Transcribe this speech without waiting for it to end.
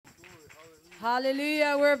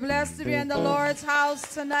Hallelujah. We're blessed to be in the Lord's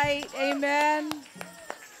house tonight. Amen.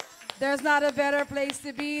 There's not a better place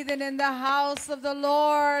to be than in the house of the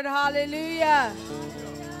Lord. Hallelujah.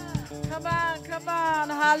 Come on, come on.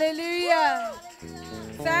 Hallelujah.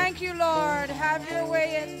 Thank you, Lord. Have your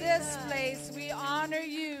way in this place. We honor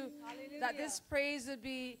you. That this praise would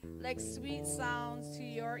be like sweet sounds to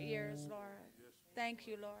your ears, Lord. Thank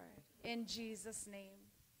you, Lord. In Jesus' name.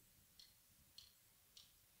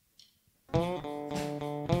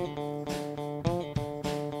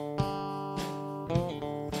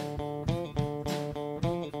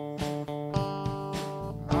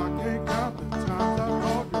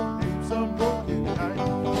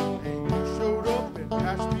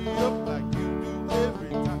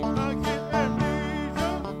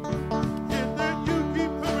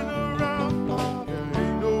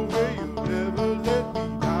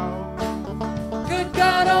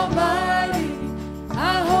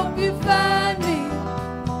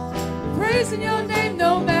 Praising your name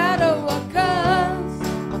no matter what comes,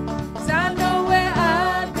 'cause I know where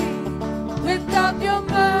I'd be without your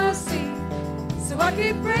mercy. So I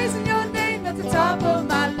keep praising your name at the top of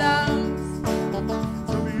my lungs.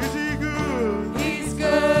 Tell me, is he good? He's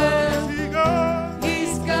good. Is he good?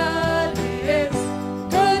 He's good. He is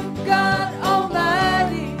good God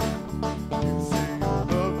Almighty. You say your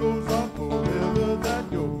love goes on forever, that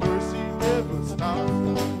your mercy never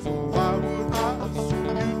stops. So why would I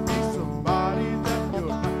assume you'd be somebody that you're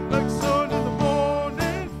not? Like sun in the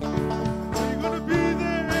morning, you're gonna be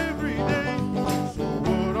there every day. So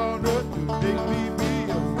what on earth could make me be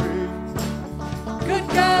afraid? Good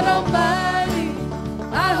God Almighty,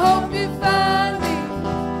 I hope you find me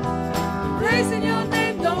praising your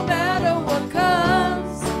name no matter what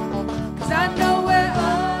comes, 'cause I know where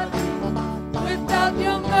I'll be without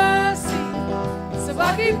your mercy. So I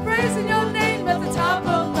keep praising your name at the top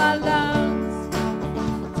of my lungs.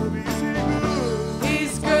 Tell me, is he good?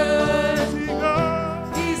 He's good. Is he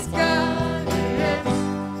good? He's God. He is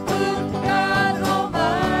good God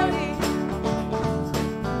Almighty.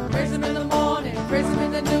 Praise him in the morning, praise him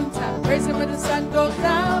in the noontime, praise him when the sun goes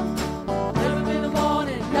down. Love him in the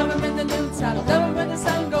morning, love him in the noontime, love him when the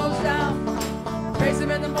sun goes down. Praise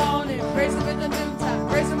him in the morning, praise him in the noontime,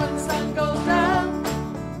 praise him when the sun goes down.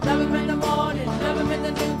 Love him in the morning, love him in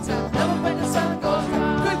the noontime, love him when the sun goes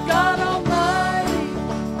down. Good God Almighty,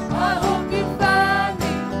 I hope you find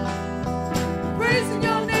me praising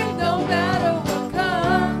your name no matter what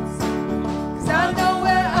comes, 'cause I know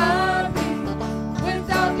where I'll be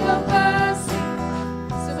without your mercy.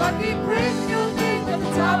 So I keep praising your name at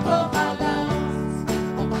the top of my lungs.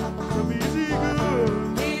 Tell me, is he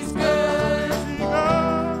good? He's good. Is he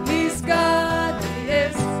good? He's God. He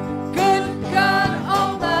is good God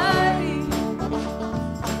Almighty.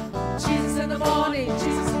 Jesus in the morning,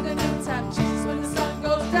 Jesus in the noontime, Jesus when the sun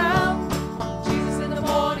goes down. Jesus in the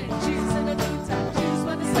morning, Jesus in the noontime, Jesus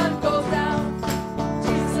when the sun goes down.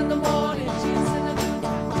 Jesus in the morning, Jesus in the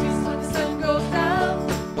noontime, Jesus when the sun goes down.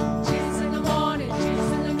 Jesus in the morning,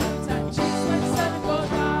 Jesus in the noontime, Jesus when the sun goes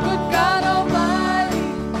down. Good God Almighty,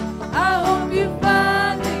 I hope you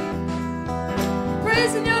find me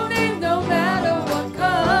praising your name no matter what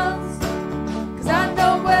comes, 'cause I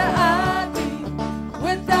know where I'd be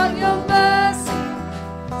without your mercy.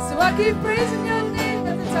 So I keep praising your name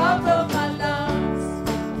at the top of my lungs.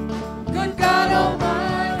 Good God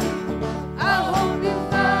Almighty, I hope you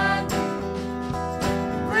find me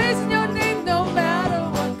praising your name no matter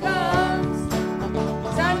what comes,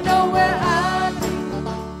 'cause I know where I'd be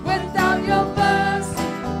without your mercy.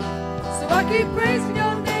 So I keep praising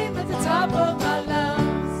your name at the top of my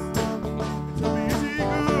lungs. Tell me, is he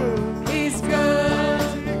good? He's good.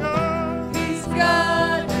 Is he good? He's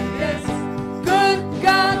God. He is good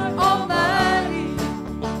God Almighty.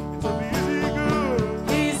 Tell me, is he good?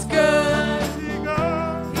 He's good. Is he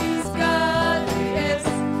good? He's God. He is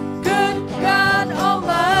good God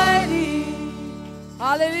Almighty.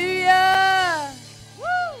 Hallelujah.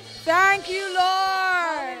 Thank you,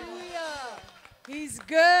 Lord. He's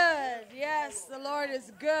good. Yes, the Lord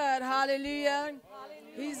is good. Hallelujah.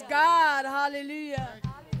 He's God. Hallelujah.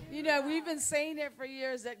 You know, we've been saying it for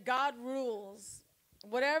years that God rules.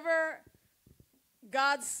 Whatever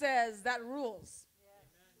God says, that rules.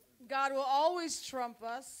 God will always trump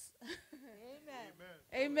us.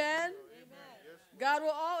 Amen. God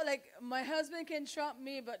will all, like my husband can trump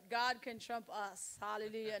me, but God can trump us.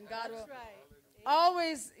 Hallelujah. And God will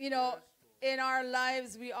always, you know, in our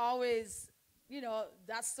lives, we always, you know,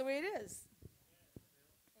 that's the way it is.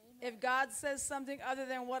 If God says something other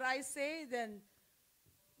than what I say, then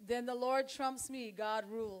the Lord trumps me. God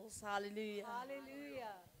rules. Hallelujah.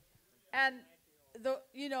 Hallelujah. And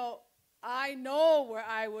you know, I know where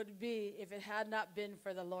I would be if it had not been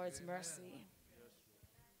for the Lord's mercy.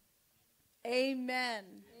 Amen.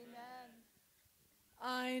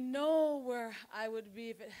 I know where I would be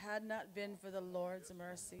if it had not been for the Lord's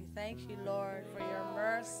mercy. Thank you, Lord, for your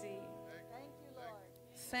mercy.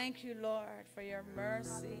 Thank you, Lord, for your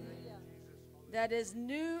mercy that is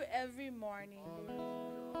new every morning.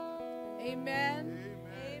 Amen.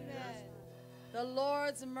 Amen. The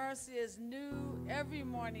Lord's mercy is new every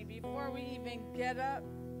morning. Before we even get up,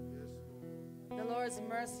 the Lord's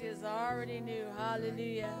mercy is already new.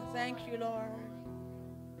 Hallelujah. Thank you, Lord.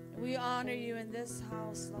 We honor you in this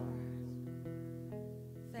house, Lord.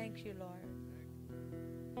 Thank you, Lord.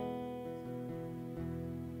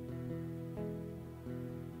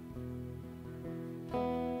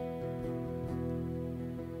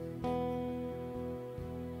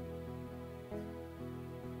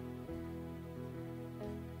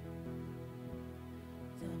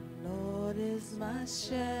 The Lord is my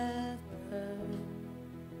shepherd.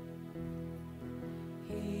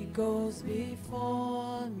 He goes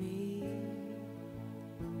before me,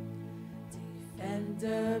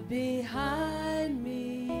 defender behind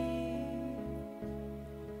me.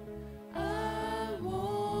 I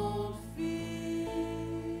won't fear.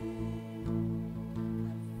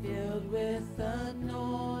 I'm filled with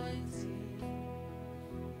anointing.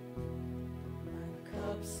 My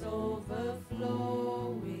cup's overflowing.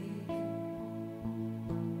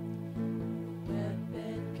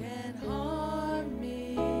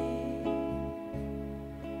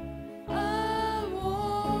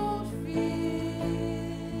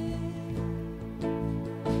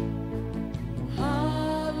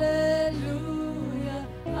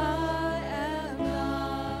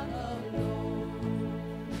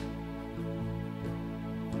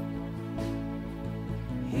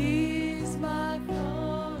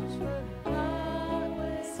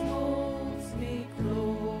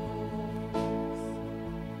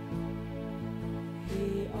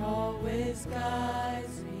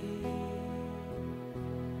 Guides me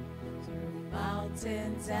through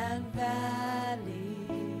mountains and valleys.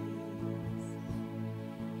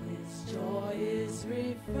 His joy is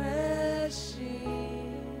refreshing,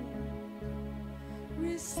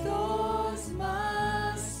 restores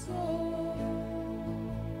my soul.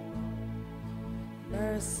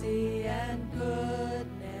 Mercy and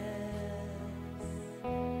goodness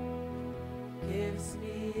gives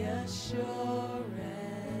me assurance.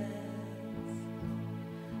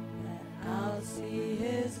 I'll see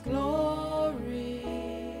his glory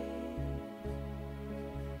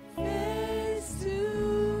face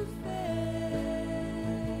to face.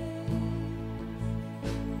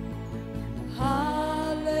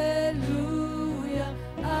 Hallelujah,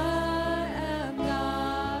 I am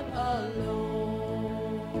not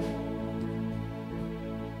alone.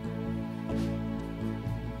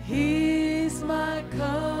 He's my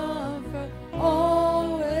comfort,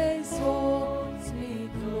 always holds me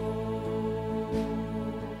close.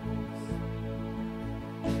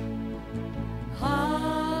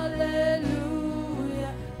 Hallelujah,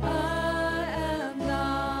 I am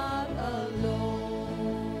not alone.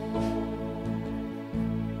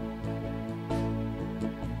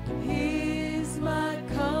 He's my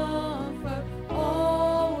comfort,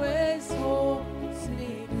 always holds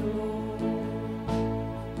me close.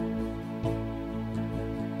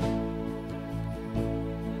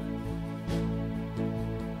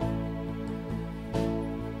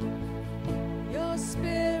 Your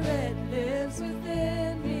spirit lives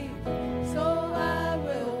within me, so I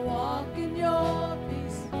will walk in your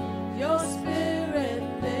peace. Your spirit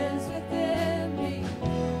lives within me,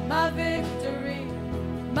 my victory,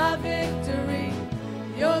 my victory.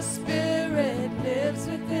 Your spirit lives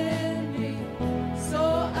within me, so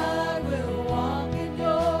I will walk in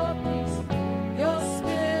your peace. Your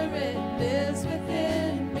spirit lives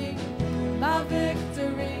within me, my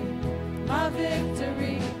victory, my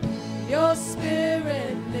victory. Your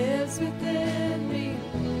spirit lives within me,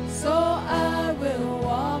 so I will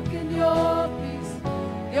walk in your peace.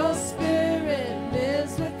 Your spirit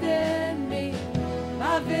lives within me,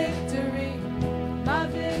 my victory, my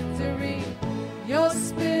victory. Your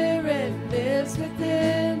spirit lives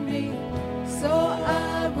within me, so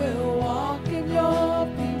I will walk in your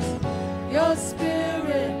peace. Your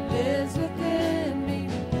spirit lives within me,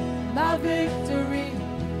 my victory,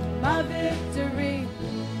 my victory.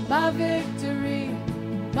 My victory,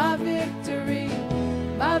 my victory,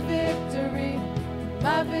 my victory,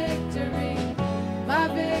 my victory, my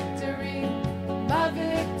victory, my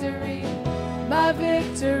victory, my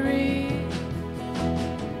victory.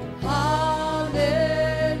 Hallelujah,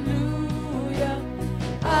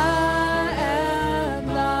 I am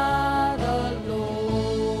not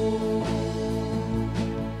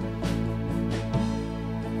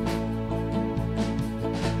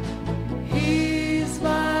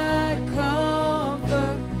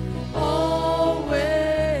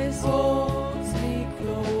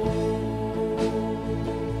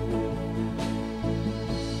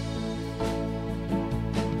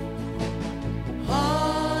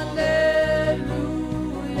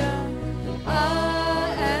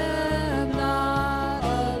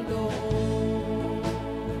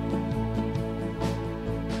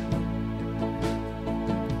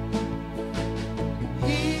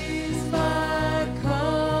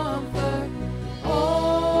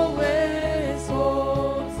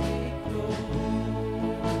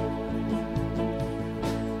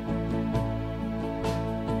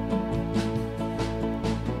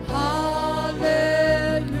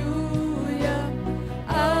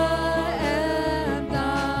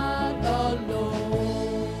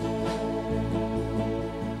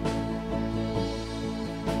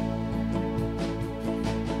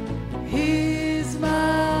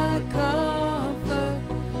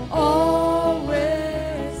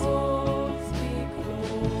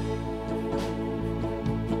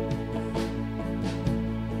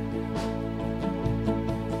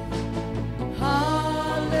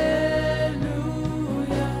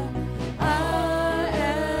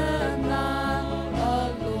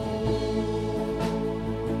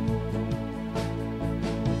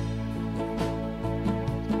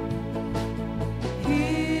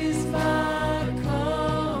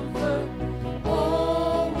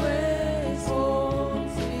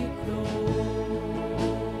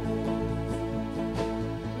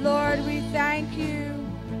Lord, we thank you.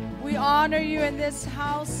 We honor you in this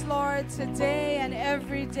house, Lord, today and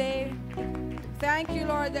every day. Thank you,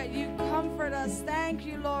 Lord, that you comfort us. Thank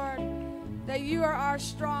you, Lord, that you are our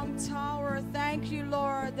strong tower. Thank you,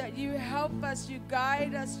 Lord, that you help us, you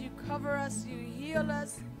guide us, you cover us, you heal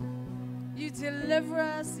us, you deliver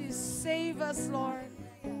us, you save us, Lord.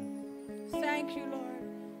 Thank you,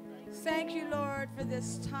 Lord. Thank you, Lord, for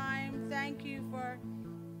this time. Thank you for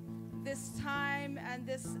this time and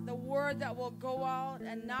the word that will go out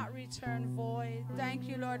and not return void. Thank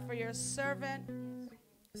you, Lord, for your servant.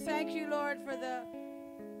 Thank you, Lord, for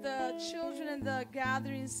the children in the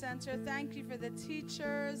gathering center. Thank you for the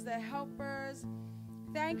teachers, the helpers.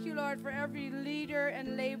 Thank you, Lord, for every leader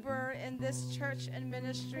and laborer in this church and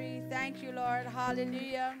ministry. Thank you, Lord.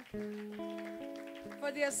 Hallelujah.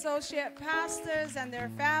 For the associate pastors and their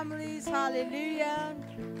families. Hallelujah.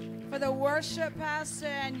 For the worship pastor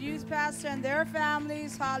and youth pastor and their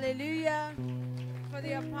families. Hallelujah. For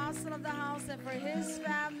the apostle of the house and for his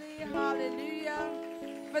family. Hallelujah.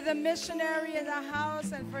 For the missionary in the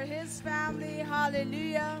house and for his family.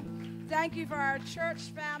 Hallelujah. Thank you for our church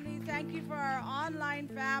family. Thank you for our online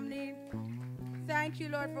family. Thank you,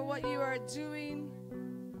 Lord, for what you are doing.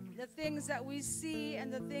 The things that we see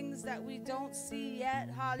and the things that we don't see yet.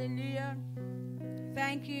 Hallelujah.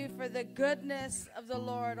 Thank you for the goodness of the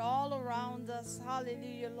Lord all around us.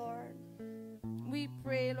 Hallelujah, Lord. We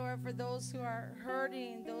pray, Lord, for those who are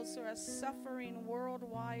hurting, those who are suffering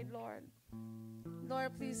worldwide, Lord.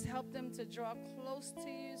 Lord, please help them to draw close to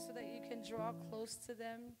you so that you can draw close to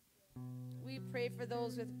them. We pray for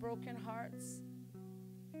those with broken hearts,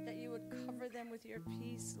 that you would cover them with your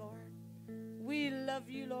peace, Lord. We love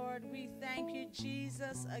you, Lord. We thank you,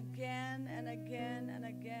 Jesus, again and again and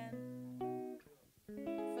again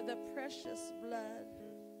for the precious blood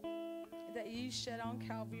that you shed on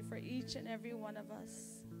Calvary for each and every one of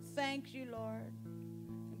us. Thank you, Lord,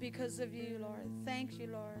 because of you, Lord. Thank you,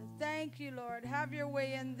 Lord. Thank you, Lord. Have your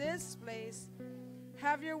way in this place.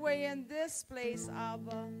 Have your way in this place,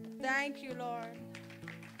 Abba. Thank you, Lord.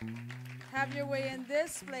 Have your way in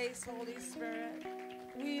this place, Holy Spirit.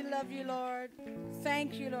 We love you, Lord.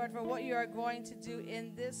 Thank you, Lord, for what you are going to do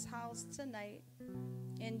in this house tonight.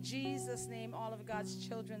 In Jesus' name, all of God's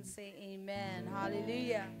children say amen.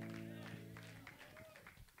 Hallelujah.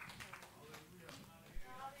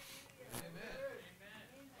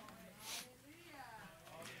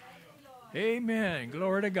 Amen.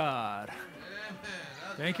 Glory to God.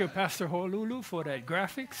 Thank you, Pastor Holulu, for that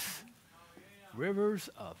graphics. Rivers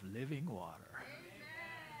of living water.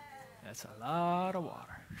 That's a lot of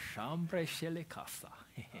water. Chambre Shelikasa.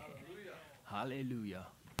 Hallelujah.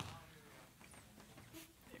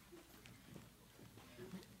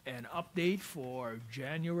 An update for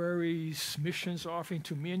January's missions offering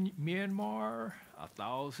to Myanmar,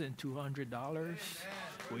 $1,200.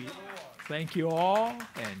 We thank you all,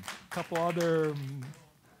 and a couple other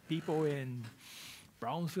people in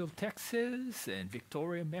Brownsville, Texas, and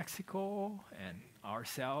Victoria, Mexico, and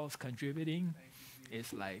ourselves contributing.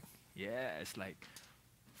 It's like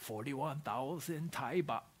 41,000 Thai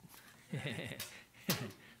baht.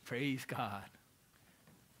 Praise God.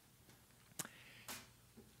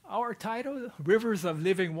 Our title, Rivers of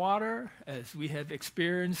Living Water, as we have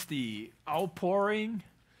experienced the outpouring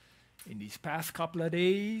in these past couple of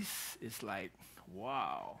days, it's like,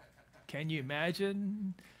 wow. Can you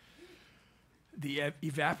imagine the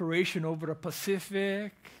evaporation over the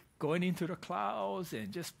Pacific, going into the clouds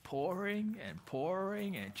and just pouring and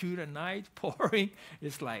pouring and through the night pouring?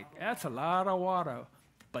 It's like, that's a lot of water.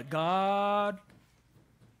 But God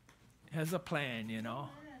has a plan, you know.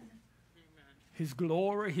 His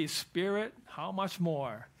glory, His Spirit, how much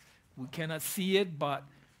more? We cannot see it, but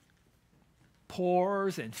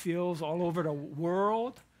pours and fills all over the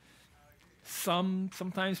world.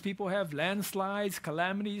 Sometimes people have landslides,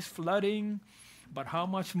 calamities, flooding, but how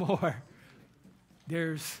much more?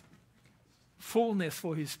 There's fullness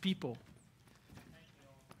for His people.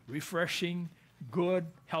 Refreshing, good,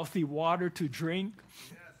 healthy water to drink.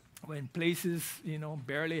 When places,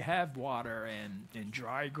 barely have water and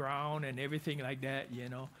dry ground and everything like that,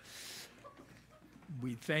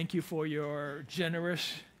 We thank you for your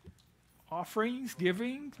generous offerings,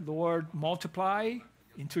 giving. Lord, multiply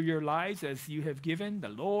into your lives as you have given. The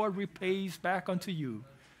Lord repays back unto you.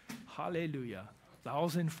 Hallelujah.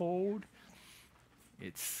 Thousandfold.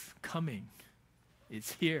 It's coming.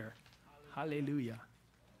 It's here. Hallelujah.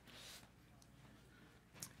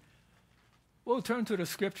 We'll turn to the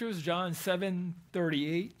scriptures, John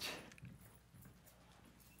 7:38.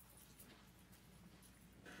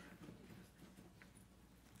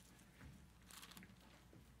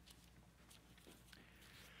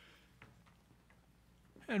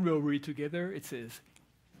 And we'll read together. It says,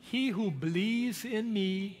 "He who believes in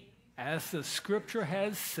me, as the scripture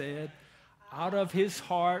has said, out of his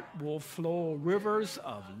heart will flow rivers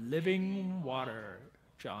of living water."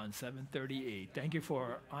 John 7:38. Thank you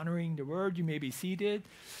for honoring the word. You may be seated.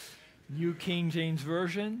 New King James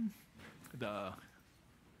Version. The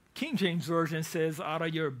King James Version says, "Out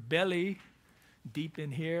of your belly, deep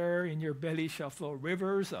in here, in your belly shall flow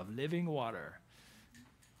rivers of living water."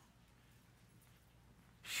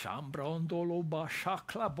 Shambrondolo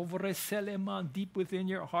bashakla bovreseleman, deep within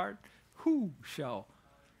your heart, who shall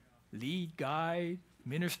lead, guide,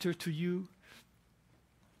 minister to you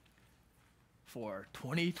for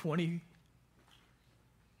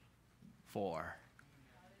 2024?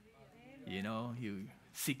 You know, you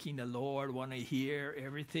seeking the Lord, want to hear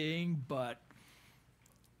everything, but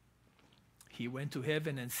he went to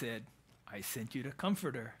heaven and said, "I sent you the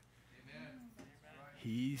Comforter."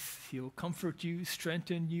 He'll comfort you,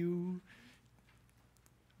 strengthen you,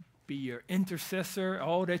 be your intercessor,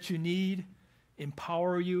 all that you need,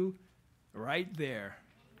 empower you right there.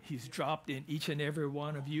 He's dropped in each and every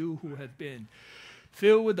one of you who have been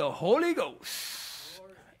filled with the Holy Ghost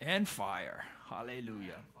and fire.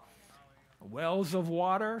 Hallelujah. Wells of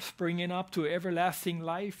water springing up to everlasting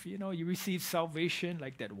life. You know, you receive salvation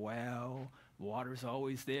like that well. Water's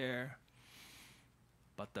always there.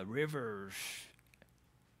 But the rivers,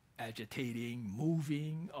 agitating,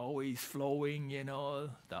 moving, always flowing, you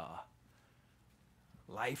know, the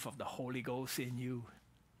life of the Holy Ghost in you.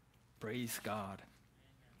 Praise God.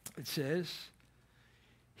 It says,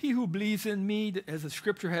 "He who believes in me," as the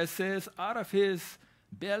scripture has says, "out of his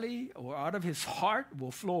belly or out of his heart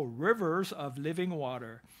will flow rivers of living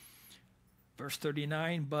water." Verse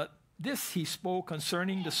 39, "But this he spoke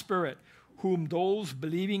concerning the Spirit, whom those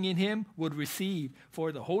believing in him would receive.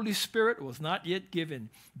 For the Holy Spirit was not yet given,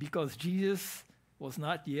 because Jesus was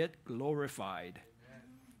not yet glorified."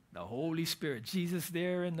 Amen. The Holy Spirit, Jesus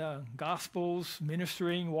there in the Gospels,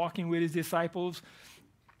 ministering, walking with his disciples,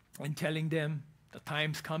 and telling them the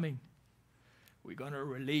time's coming. We're going to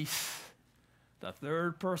release the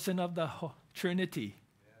third person of the Trinity,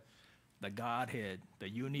 the Godhead, the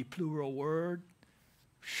uniplural word.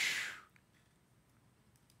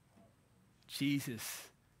 Jesus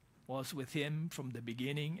was with him from the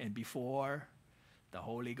beginning and before. The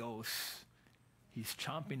Holy Ghost, he's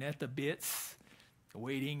chomping at the bits,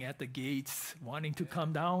 waiting at the gates, wanting to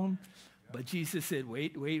come down. But Jesus said,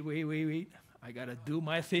 wait. I got to do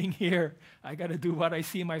my thing here. I got to do what I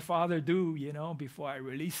see my Father do, you know, before I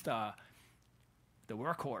release the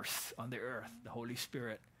workhorse on the earth, the Holy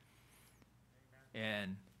Spirit.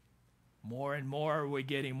 And more we're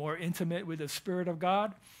getting more intimate with the Spirit of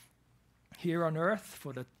God here on earth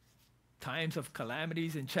for the times of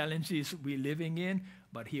calamities and challenges we're living in,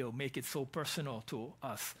 but he'll make it so personal to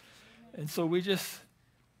us. And so we just,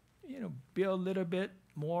 you know, build a little bit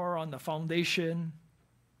more on the foundation,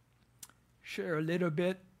 share a little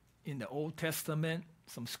bit in the Old Testament,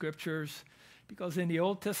 some scriptures, because in the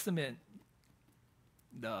Old Testament,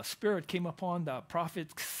 the Spirit came upon the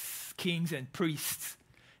prophets, kings, and priests,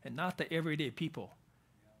 and not the everyday people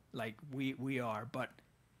like we are, but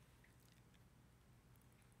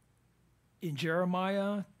in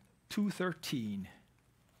Jeremiah 2:13.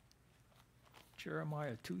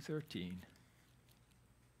 Jeremiah 2:13.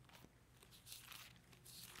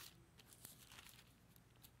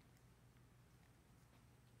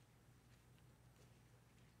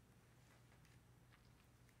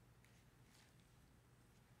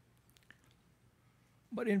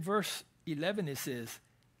 But in verse 11 it says,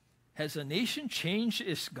 "Has a nation changed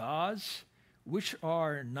its gods, which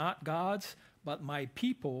are not gods? But my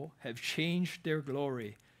people have changed their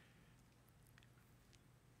glory."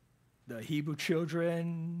 The Hebrew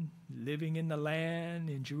children living in the land,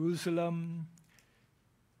 in Jerusalem,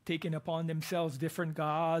 taking upon themselves different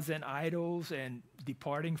gods and idols and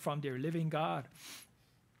departing from their living God.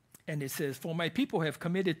 And it says, "For my people have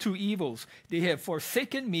committed two evils. They have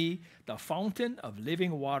forsaken me, the fountain of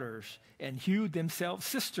living waters, and hewed themselves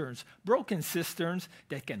cisterns, broken cisterns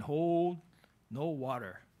that can hold no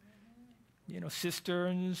water." You know,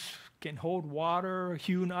 cisterns can hold water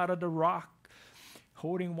hewn out of the rock,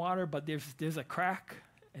 holding water, but there's a crack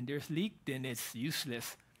and there's leak, then it's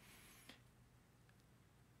useless.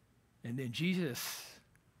 And then Jesus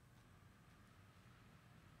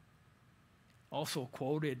also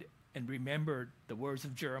quoted and remembered the words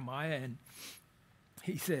of Jeremiah, and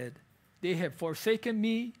he said, "They have forsaken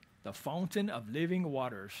me, the fountain of living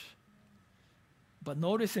waters." But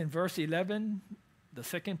notice in verse 11, the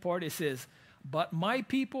second part, it says, "But my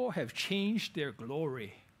people have changed their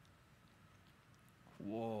glory."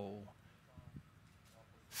 Whoa.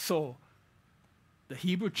 So the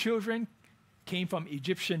Hebrew children came from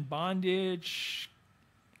Egyptian bondage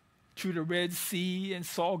through the Red Sea and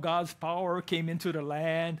saw God's power, came into the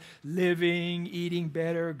land, living, eating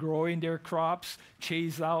better, growing their crops,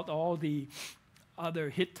 chased out all the other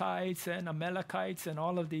Hittites and Amalekites and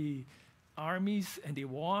all of the armies, and they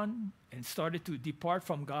won and started to depart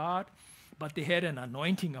from God, but they had an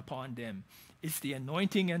anointing upon them. It's the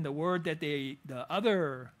anointing and the word that the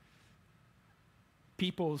other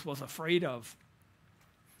peoples was afraid of.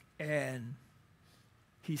 And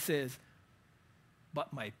he says,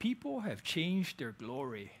 but my people have changed their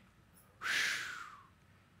glory.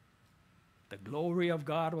 The glory of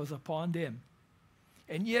God was upon them.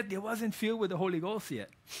 And yet they wasn't filled with the Holy Ghost yet.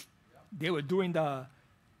 They were doing the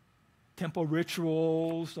temple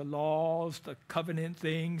rituals, the laws, the covenant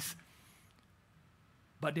things.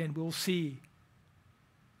 But then we'll see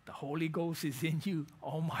the Holy Ghost is in you.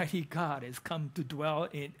 Almighty God has come to dwell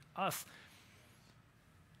in us.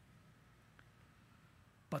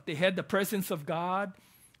 But they had the presence of God,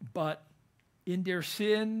 but in their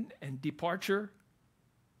sin and departure,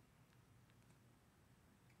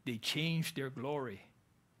 they changed their glory.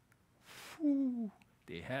 Whew.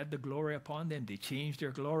 They had the glory upon them. They changed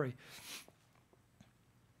their glory.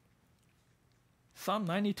 Psalm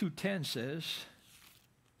 92:10 says,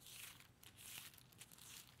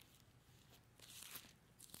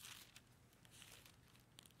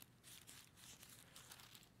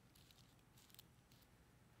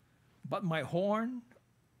 but my horn,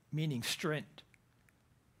 meaning strength,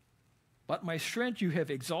 but my strength you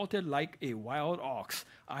have exalted like a wild ox.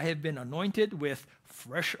 I have been anointed with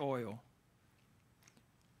fresh oil.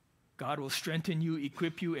 God will strengthen you,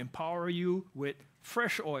 equip you, empower you with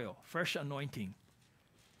fresh oil, fresh anointing.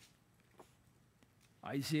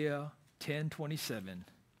 Isaiah 10:27.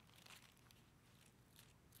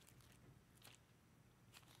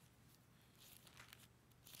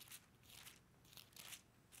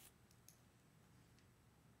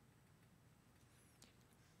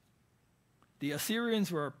 The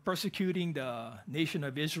Assyrians were persecuting the nation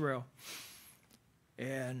of Israel.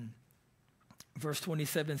 And verse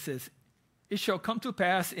 27 says, it shall come to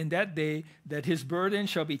pass in that day that his burden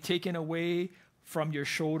shall be taken away from your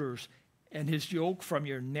shoulders and his yoke from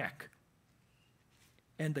your neck.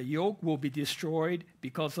 And the yoke will be destroyed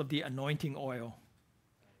because of the anointing oil.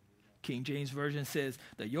 King James Version says,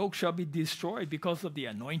 the yoke shall be destroyed because of the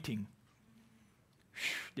anointing.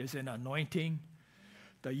 There's an anointing.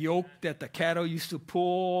 The yoke that the cattle used to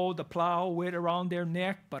pull the plow with around their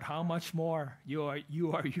neck, but how much more? You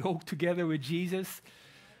are yoked together with Jesus.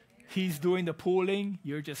 He's doing the pulling.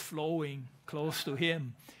 You're just flowing close to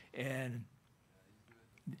him. And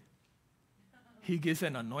he gives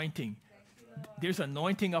an anointing. There's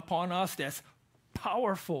anointing upon us that's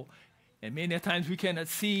powerful. And many times we cannot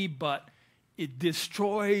see, but it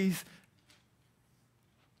destroys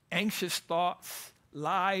anxious thoughts,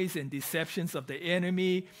 lies and deceptions of the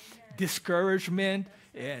enemy, discouragement,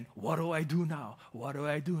 and what do I do now? What do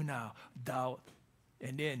I do now? Doubt.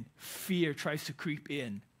 And then fear tries to creep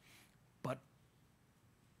in. But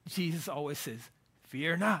Jesus always says,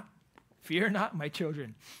 fear not. Fear not, my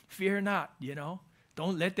children. Fear not,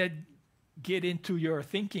 Don't let that get into your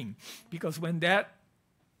thinking. Because when that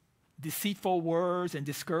deceitful words and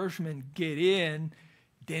discouragement get in,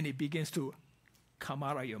 then it begins to come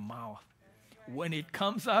out of your mouth. When it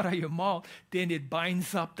comes out of your mouth, then it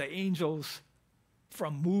binds up the angels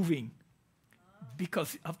from moving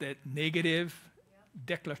because of that negative,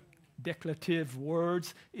 declarative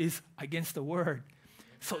words is against the word.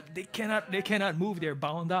 So they cannot move. They're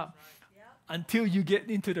bound up until you get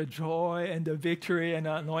into the joy and the victory and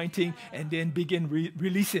the anointing and then begin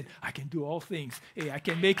releasing. I can do all things. Hey, I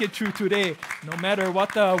can make it through today, no matter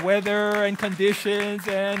what the weather and conditions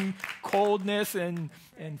and coldness and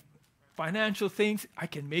financial things, I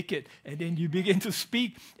can make it. And then you begin to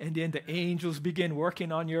speak, and then the angels begin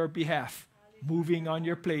working on your behalf, moving on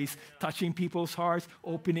your place, touching people's hearts,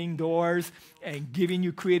 opening doors, and giving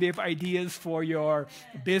you creative ideas for your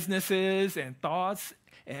businesses and thoughts,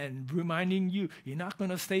 and reminding you, you're not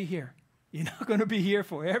going to stay here. You're not going to be here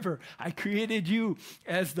forever. I created you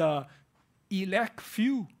as the elect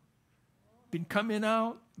few. Been coming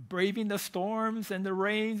out, braving the storms and the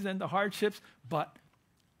rains and the hardships, but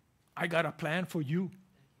I got a plan for you.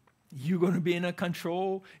 You're going to be in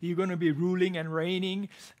control. You're going to be ruling and reigning,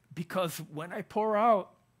 because when I pour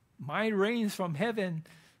out my rains from heaven,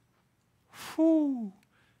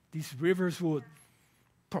 these rivers would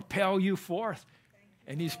propel you forth.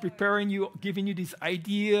 And he's preparing you, giving you these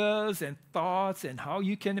ideas and thoughts and how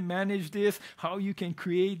you can manage this, how you can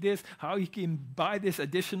create this, how you can buy this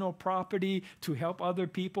additional property to help other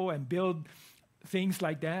people and build things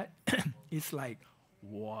like that. It's like,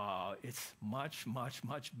 wow, it's much, much,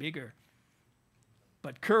 much bigger.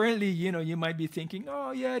 But currently, you might be thinking,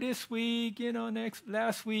 oh yeah, this week,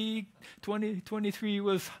 last week, 2023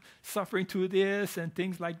 was suffering through this and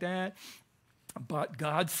things like that. But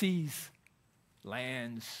God sees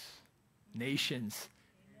lands, nations,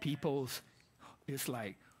 peoples. It's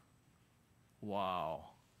like, wow,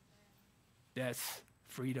 that's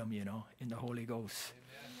freedom, in the Holy Ghost.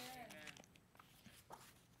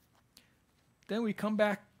 Then we come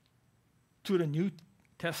back to the New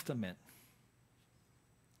Testament.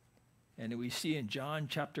 And we see in John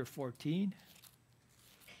chapter 14,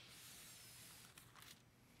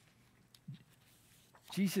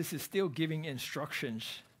 Jesus is still giving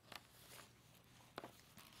instructions.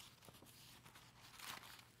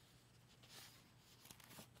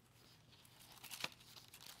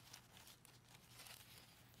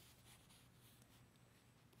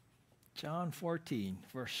 John 14,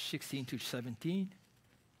 verse 16 to 17.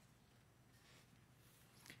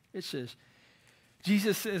 It says,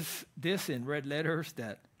 Jesus says this in red letters,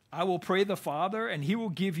 that I will pray the Father, and he will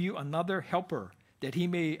give you another helper, that he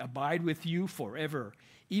may abide with you forever,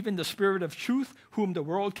 even the Spirit of truth, whom the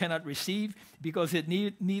world cannot receive, because it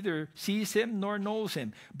neither sees him nor knows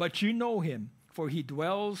him. But you know him, for he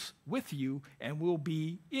dwells with you and will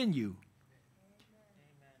be in you.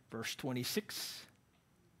 Amen. Verse 26.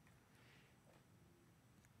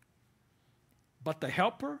 But the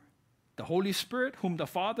helper, the Holy Spirit, whom the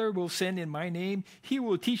Father will send in my name, he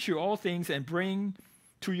will teach you all things and bring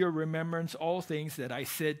to your remembrance all things that I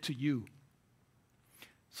said to you.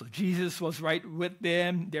 So Jesus was right with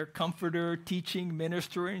them, their comforter, teaching,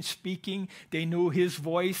 ministering, speaking. They knew his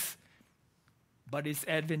voice, but it's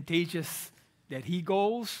advantageous that he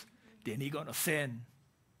goes, then he's going to send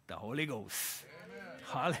the Holy Ghost.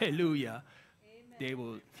 Amen. Hallelujah.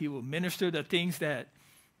 Amen. He will minister the things that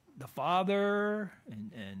the Father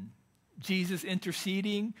and Jesus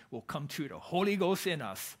interceding will come through the Holy Ghost in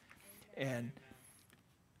us. And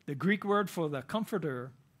the Greek word for the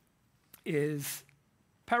comforter is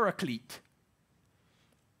paraclete.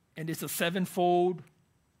 And it's a sevenfold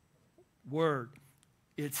word.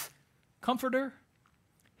 It's comforter,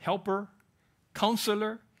 helper,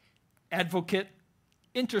 counselor, advocate,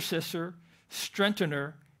 intercessor,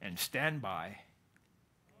 strengthener, and standby.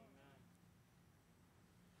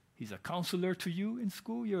 He's a counselor to you in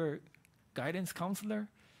school, your guidance counselor.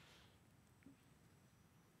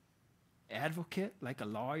 Advocate, like a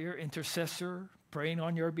lawyer, intercessor, praying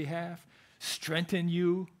on your behalf, strengthen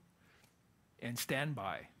you, and stand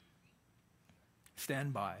by.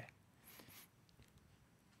 Stand by.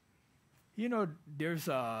 There's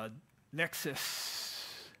a Lexus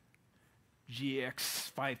GX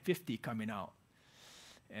 550 coming out.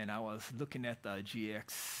 And I was looking at the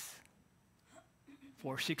GX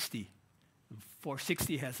 460.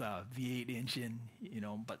 460 has a V8 engine,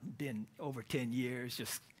 but been over 10 years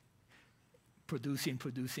just producing,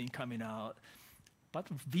 coming out. But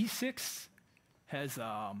V6 has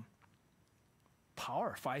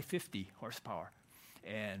power, 550 horsepower,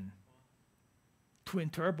 and twin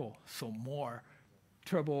turbo, so more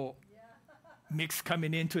turbo mix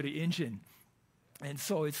coming into the engine. And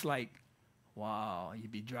so it's like, wow,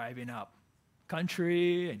 you'd be driving up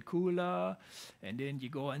country and cooler, and then you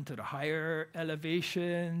go into the higher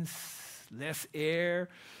elevations, less air,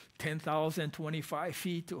 10,000, 25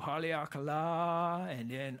 feet to Haleakala, and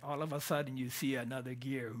then all of a sudden you see another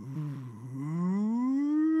gear. Ooh,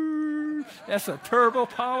 that's a turbo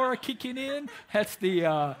power kicking in. That's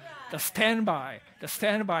the standby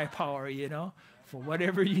power, for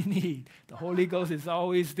whatever you need. The Holy Ghost is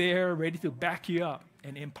always there, ready to back you up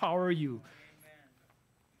and empower you.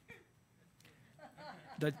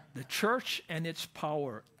 The church and its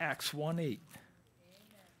power, Acts 1:8.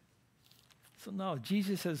 So now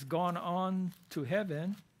Jesus has gone on to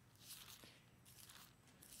heaven.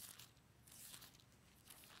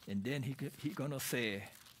 And then he's going to say,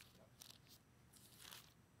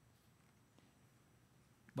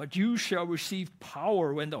 but you shall receive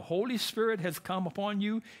power when the Holy Spirit has come upon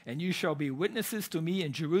you, and you shall be witnesses to me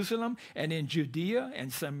in Jerusalem and in Judea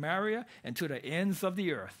and Samaria and to the ends of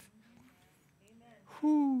the earth.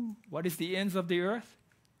 What is the ends of the earth?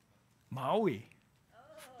 Maui.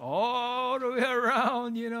 All the way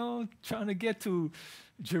around, trying to get to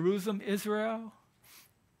Jerusalem, Israel.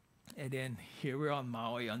 And then here we're on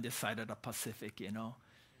Maui on this side of the Pacific,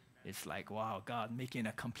 It's like, wow, God making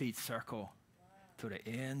a complete circle to the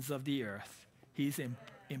ends of the earth. He's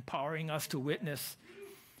empowering us to witness.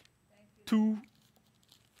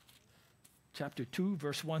 Chapter 2,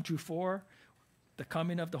 verse 1 through 4. The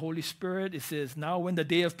coming of the Holy Spirit, it says, now when the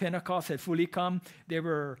day of Pentecost had fully come, they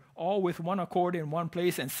were all with one accord in one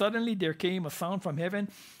place, and suddenly there came a sound from heaven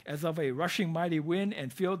as of a rushing mighty wind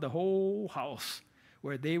and filled the whole house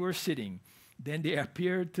where they were sitting. Then there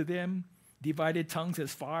appeared to them divided tongues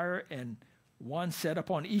as fire, and one sat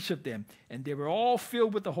upon each of them. And they were all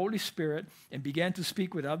filled with the Holy Spirit and began to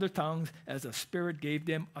speak with other tongues as the Spirit gave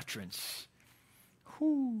them utterance.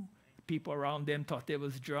 Whew. People around them thought they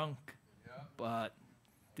was drunk. But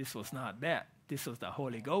this was not that. This was the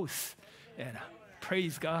Holy Ghost. And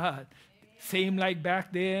praise God. Same like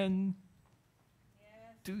back then,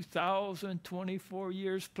 2024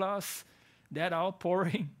 years plus, that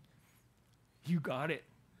outpouring, you got it.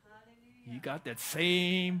 You got that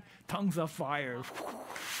same tongues of fire.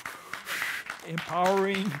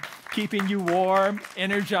 Empowering, keeping you warm,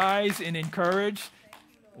 energized, and encouraged,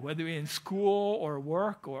 whether in school or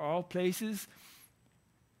work or all places.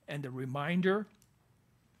 And the reminder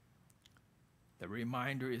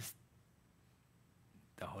is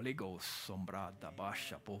the Holy Ghost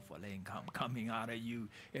coming out of you.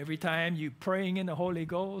 Every time you praying in the Holy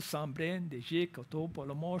Ghost,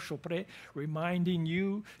 reminding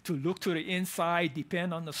you to look to the inside,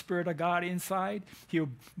 depend on the Spirit of God inside. He'll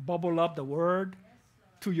bubble up the word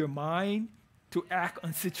to your mind to act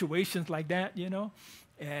on situations like that, you know.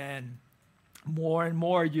 And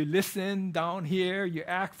more you listen down here, you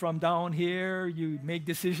act from down here, you make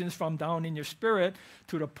decisions from down in your spirit,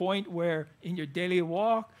 to the point where in your daily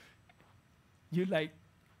walk, you're like,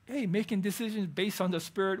 hey, making decisions based on the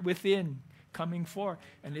Spirit within coming forth.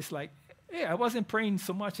 And it's like, hey, I wasn't praying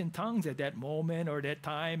so much in tongues at that moment or that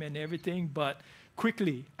time and everything, but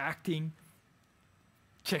quickly acting,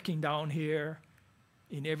 checking down here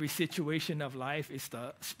in every situation of life. It's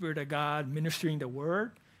the Spirit of God ministering the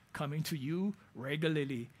word, coming to you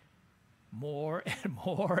regularly, more and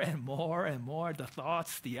more and more and more. The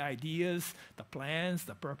thoughts, the ideas, the plans,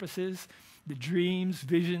 the purposes, the dreams,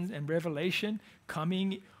 visions, and revelation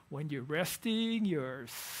coming when you're resting, you're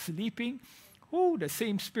sleeping. Oh, the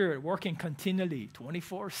same Spirit working continually,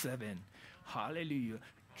 24/7. Hallelujah.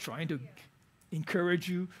 Trying to encourage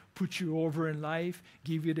you, put you over in life,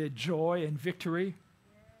 give you the joy and victory.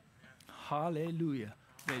 Hallelujah.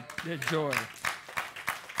 The joy.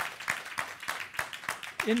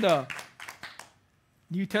 In the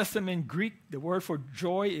New Testament Greek, the word for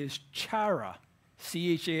joy is chara,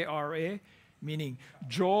 C-H-A-R-A, meaning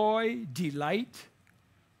joy, delight,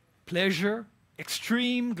 pleasure,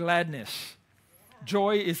 extreme gladness.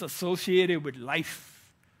 Joy is associated with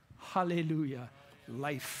life. Hallelujah.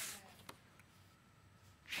 Life.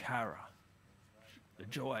 Chara. The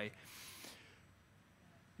joy.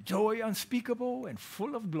 Joy unspeakable and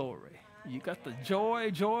full of glory. You got the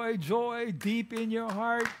joy, joy, joy deep in your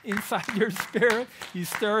heart, inside your spirit. You're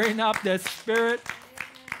stirring up that spirit.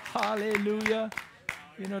 Hallelujah.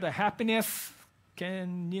 You know, the happiness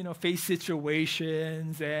can, face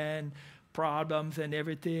situations and problems and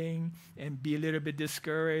everything and be a little bit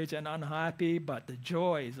discouraged and unhappy, but the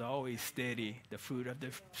joy is always steady, the fruit of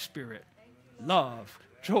the Spirit. Love,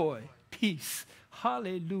 joy, peace.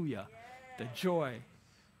 Hallelujah. The joy.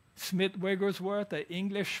 Smith Wigglesworth, an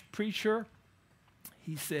English preacher,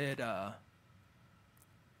 he said,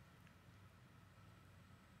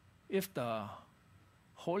 if the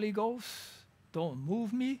Holy Ghost don't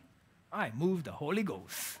move me, I move the Holy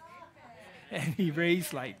Ghost. And he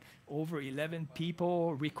raised like over 11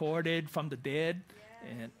 people recorded from the dead,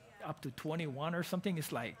 and up to 21 or something.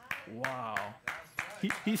 It's like, wow.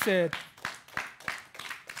 He said,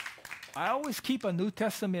 I always keep a New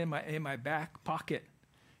Testament in my back pocket,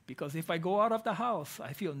 because if I go out of the house,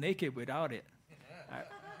 I feel naked without it.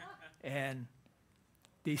 And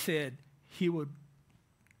they said he would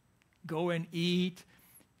go and eat,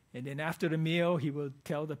 and then after the meal, he would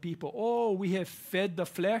tell the people, oh, we have fed the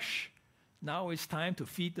flesh. Now it's time to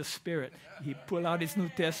feed the Spirit. He pull out his New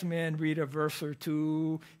Testament, read a verse or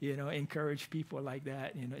two, encourage people like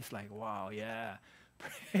that. It's like, wow, yeah,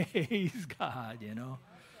 praise God,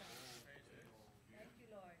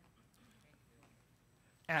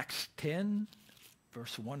 Acts 10,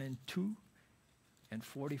 verse 1 and 2, and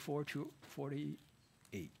 44 to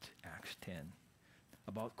 48, Acts 10,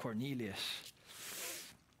 about Cornelius.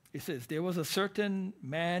 It says, there was a certain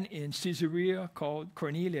man in Caesarea called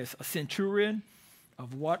Cornelius, a centurion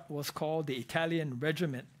of what was called the Italian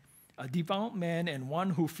regiment, a devout man and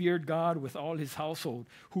one who feared God with all his household,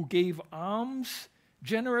 who gave alms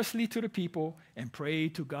generously to the people and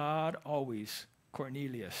prayed to God always.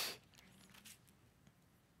 Cornelius.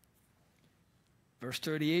 Verse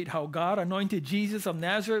 38, how God anointed Jesus of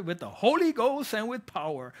Nazareth with the Holy Ghost and with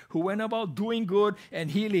power, who went about doing good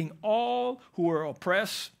and healing all who were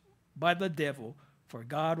oppressed by the devil, for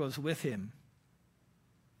God was with him.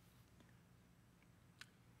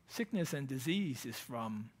 Sickness and disease is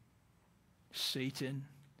from Satan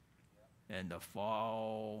and the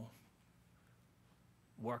foul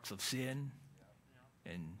works of sin,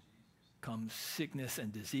 and comes sickness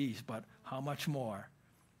and disease, but how much more?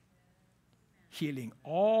 Healing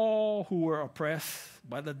all who were oppressed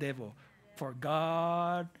by the devil, for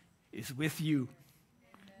God is with you,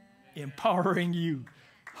 empowering you.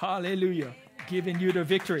 Hallelujah. Giving you the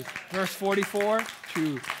victory. Verse 44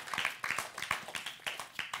 through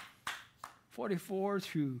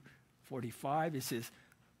 45, it says,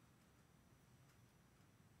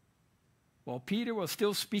 while Peter was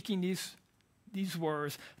still speaking these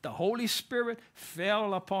words, the Holy Spirit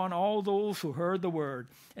fell upon all those who heard the word,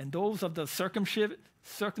 and those of the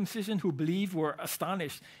circumcision who believed were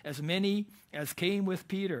astonished, as many as came with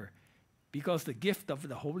Peter, because the gift of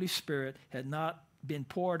the Holy Spirit had not been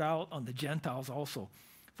poured out on the Gentiles also.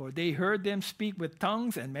 For they heard them speak with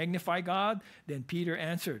tongues and magnify God. Then Peter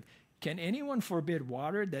answered, can anyone forbid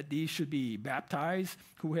water that these should be baptized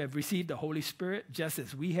who have received the Holy Spirit just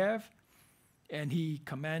as we have? And he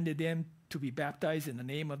commanded them to be baptized in the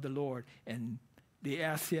name of the Lord. And they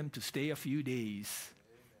asked him to stay a few days.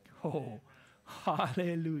 Oh,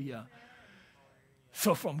 hallelujah.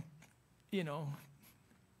 So from,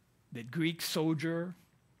 the Greek soldier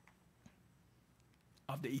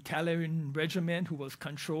of the Italian regiment who was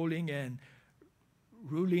controlling and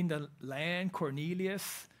ruling the land,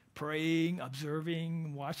 Cornelius, praying,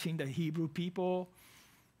 observing, watching the Hebrew people,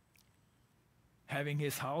 having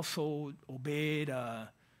his household obey the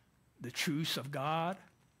truths of God.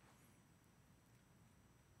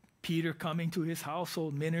 Peter coming to his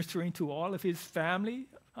household, ministering to all of his family,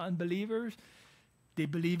 unbelievers. They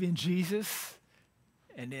believe in Jesus.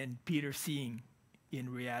 And then Peter seeing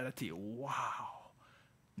in reality, wow,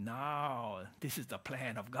 now this is the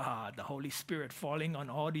plan of God. The Holy Spirit falling on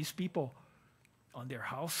all these people, on their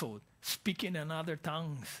household, speaking in other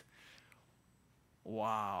tongues.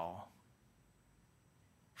 Wow.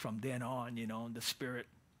 From then on, the Spirit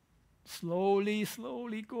slowly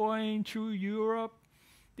going through Europe.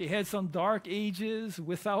 They had some dark ages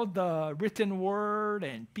without the written word,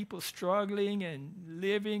 and people struggling and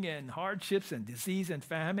living in hardships and disease and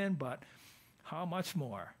famine, but how much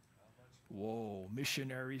more? Whoa,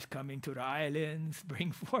 missionaries coming to the islands,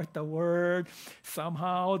 bring forth the word.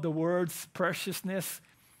 Somehow the word's preciousness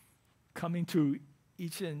coming to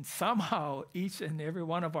each and every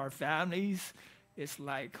one of our families. It's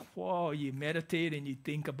like, whoa, you meditate and you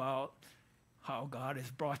think about how God has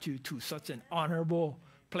brought you to such an honorable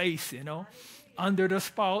place, under the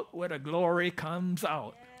spout where the glory comes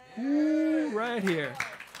out. Ooh, right here.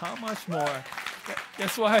 How much more?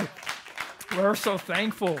 That's why we're so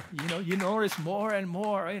thankful. You notice more and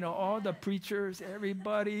more, all the preachers,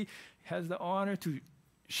 everybody has the honor to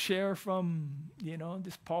share from,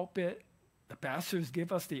 this pulpit. The pastors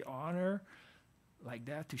give us the honor like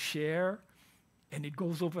that to share. And it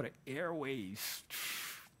goes over the airwaves,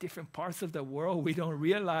 different parts of the world we don't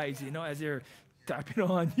realize, as they're typing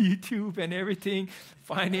on YouTube and everything,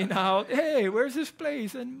 finding out, hey, where's this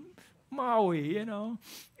place in Maui, And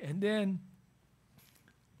then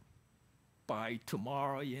by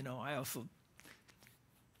tomorrow, I also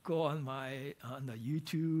go on the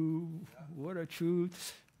YouTube, Word of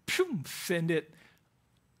Truth, send it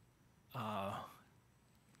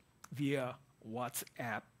via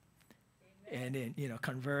WhatsApp. And then,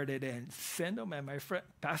 convert it and send them. And my friend,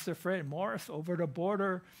 Pastor Fred Morris over the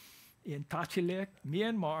border in Tachilek,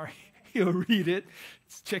 Myanmar, he'll read it,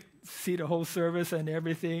 see the whole service and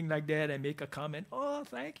everything like that, and make a comment. Oh,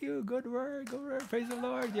 thank you, good word, praise the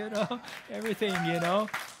Lord, everything,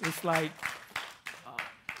 It's like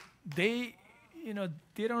they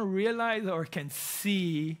don't realize or can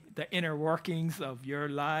see the inner workings of your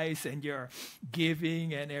lives and your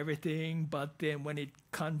giving and everything. But then when it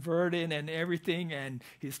converted and everything, and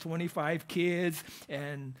his 25 kids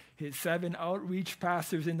and his 7 outreach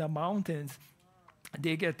pastors in the mountains,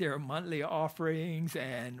 they get their monthly offerings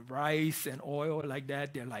and rice and oil like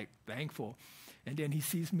that. They're like thankful. And then he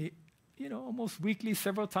sees me, almost weekly,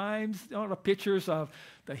 several times, the pictures of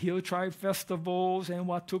the Hill Tribe festivals and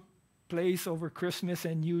what took place over Christmas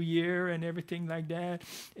and New Year and everything like that.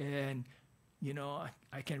 And,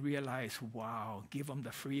 I can realize, wow, give him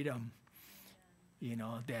the freedom,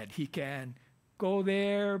 that he can go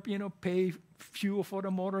there, pay fuel for the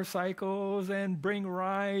motorcycles and bring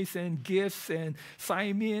rice and gifts and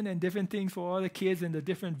sign in and different things for all the kids in the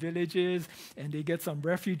different villages. And they get some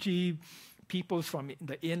refugee peoples from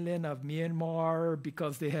the inland of Myanmar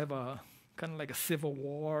because they have a kind of like a civil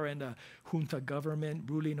war and a junta government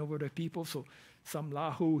ruling over the people. So some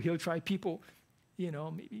lahu, he'll try people,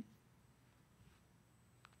 maybe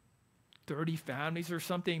 30 families or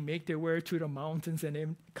something make their way to the mountains and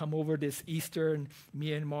then come over this eastern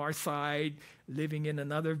Myanmar side, living in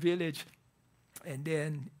another village. And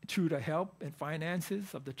then through the help and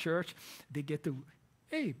finances of the church, they get to,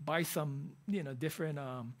 buy some, different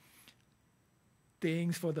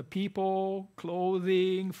things for the people,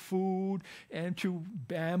 clothing, food, and through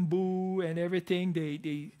bamboo and everything,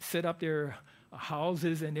 they set up their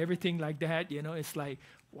houses and everything like that. It's like,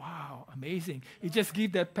 wow, amazing. It just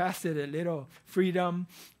gives that pastor a little freedom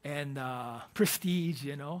and prestige,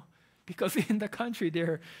 because in the country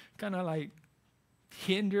they're kind of like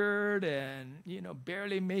hindered and,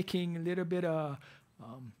 barely making a little bit of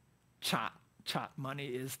chat. Chat money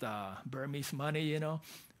is the Burmese money,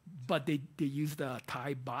 but they use the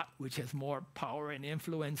Thai baht, which has more power and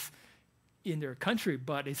influence in their country.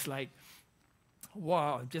 But it's like,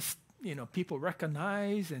 wow, just people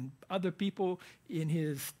recognize, and other people in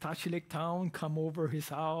his Tachilik town come over his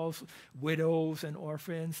house, widows and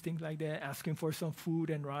orphans, things like that, asking for some food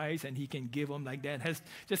and rice, and he can give them like that.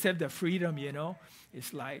 Just have the freedom,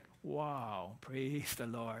 It's like, wow, praise the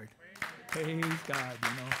Lord. Praise God,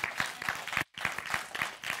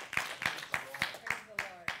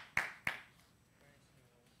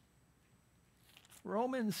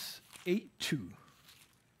 Romans 8:2.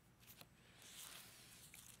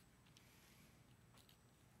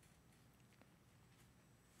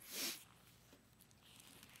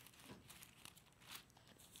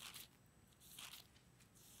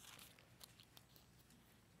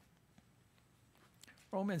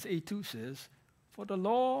 Romans 8:2 says, "For the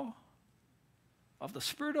law of the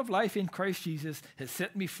Spirit of life in Christ Jesus has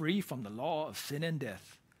set me free from the law of sin and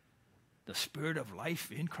death." The Spirit of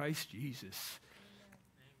life in Christ Jesus.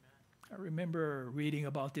 Amen. I remember reading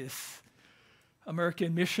about this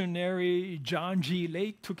American missionary, John G.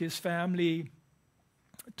 Lake, took his family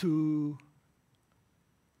to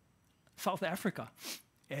South Africa,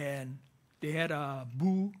 and they had a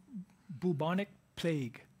bubonic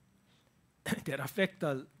plague that affect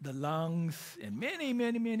the lungs, and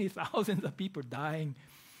many thousands of people dying,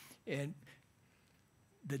 and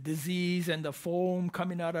the disease and the foam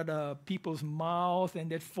coming out of the people's mouth,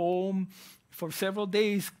 and that foam for several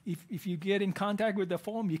days, if you get in contact with the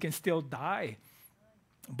foam, you can still die.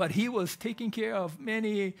 But he was taking care of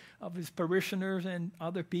many of his parishioners and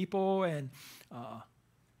other people, and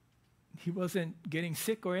he wasn't getting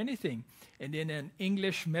sick or anything. And then an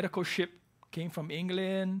English medical ship came from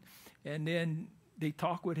England, and then they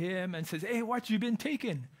talked with him and says, "Hey, what you been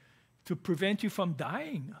taking to prevent you from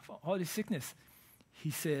dying of all this sickness?" He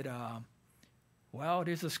said, well,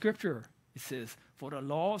 there's a scripture. It says, "For the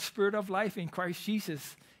law of Spirit of life in Christ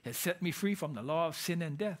Jesus has set me free from the law of sin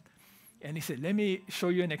and death." And he said, "Let me show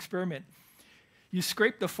you an experiment. You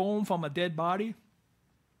scrape the foam from a dead body,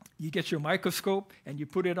 you get your microscope, and you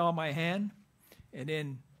put it on my hand, and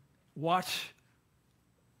then watch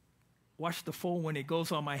the foam when it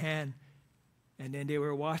goes on my hand." And then they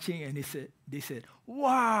were watching, and they said,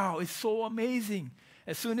 "Wow, it's so amazing.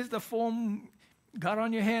 As soon as the foam got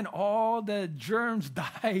on your hand, all the germs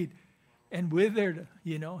died and withered,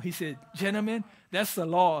 He said, "Gentlemen, that's the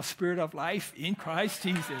law of Spirit of life in Christ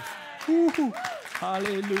Jesus." Woo-hoo.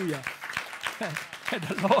 Hallelujah. And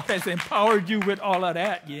the Lord has empowered you with all of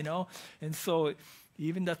that, And so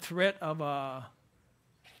even the threat of a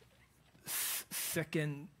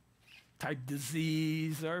second type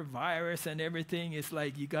disease or virus and everything, it's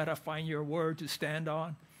like you got to find your word to stand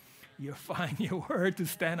on. You find your word to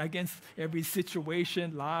stand against every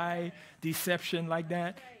situation, lie, deception like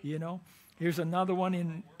that, Here's another one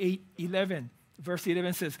in 8:11. Verse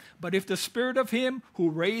 11 says, "But if the Spirit of him who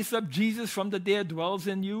raised up Jesus from the dead dwells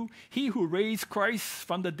in you, he who raised Christ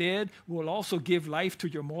from the dead will also give life to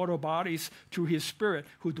your mortal bodies through his Spirit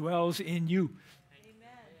who dwells in you."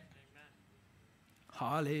 Amen.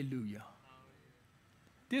 Hallelujah.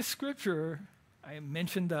 This scripture, I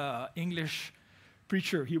mentioned the English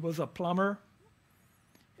preacher. He was a plumber,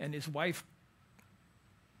 and his wife,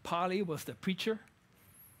 Polly, was the preacher.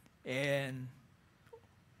 And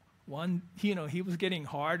he was getting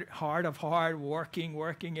hard,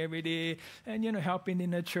 working every day, and, helping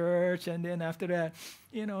in the church. And then after that,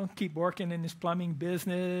 keep working in his plumbing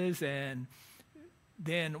business. And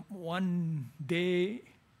then one day,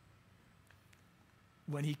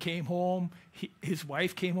 when he came home, his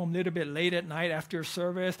wife came home a little bit late at night after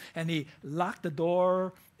service, and he locked the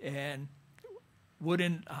door and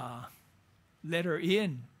wouldn't let her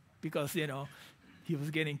in because, you know, he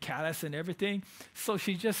was getting callous and everything. So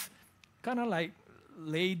she just kind of like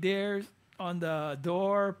laid there on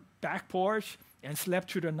the back porch and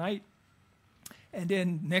slept through the night. And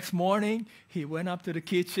then next morning, he went up to the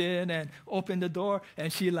kitchen and opened the door,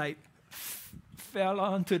 and she like fell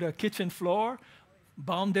onto the kitchen floor,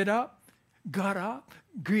 bounded up, got up,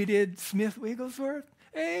 greeted Smith Wigglesworth,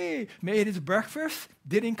 hey, made his breakfast,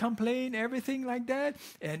 didn't complain, everything like that,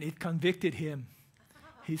 and it convicted him.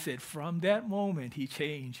 He said from that moment, he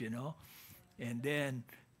changed, you know. And then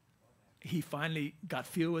he finally got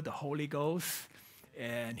filled with the Holy Ghost,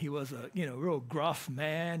 and he was a, you know, real gruff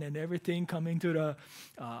man and everything, coming to the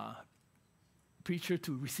preacher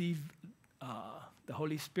to receive the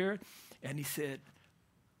Holy Spirit. And he said,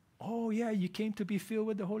 oh, yeah, you came to be filled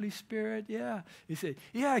with the Holy Spirit? Yeah. He said,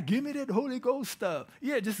 yeah, give me that Holy Ghost stuff.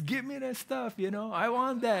 Yeah, just give me that stuff, you know. I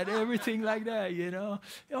want that, everything like that, you know.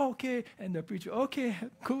 Okay. And the preacher, okay,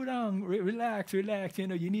 cool down, relax, you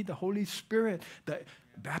know, you need the Holy Spirit, the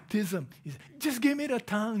baptism. He said, just give me the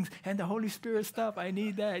tongues and the Holy Spirit stuff. I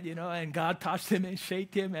need that, you know. And God touched him and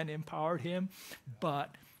shaped him and empowered him.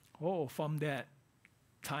 But, from that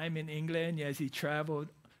time in England, as he traveled,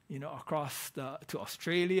 you know, across to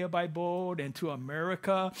Australia by boat and to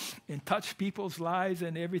America, and touched people's lives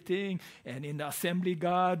and everything. And in the Assembly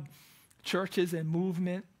God churches and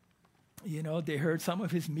movement, you know, they heard some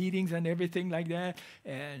of his meetings and everything like that.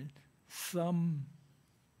 And some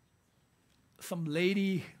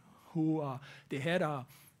lady who they had a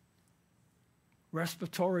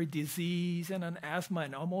respiratory disease and an asthma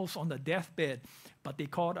and almost on the deathbed, but they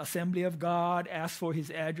called Assembly of God, asked for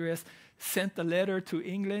his address, sent the letter to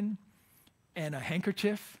England and a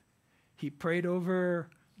handkerchief. He prayed over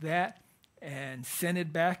that and sent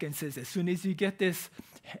it back and says, as soon as you get this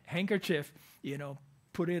handkerchief, you know,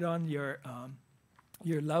 put it on your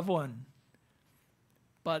loved one.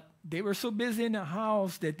 But they were so busy in the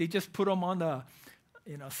house that they just put them on the,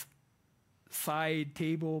 you know, side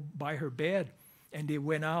table by her bed. And they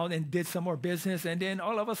went out and did some more business. And then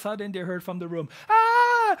all of a sudden they heard from the room,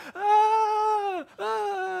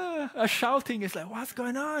 a shouting. It's like, what's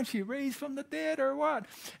going on? She raised from the dead or what?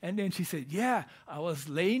 And then she said, yeah, I was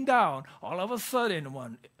laying down. All of a sudden,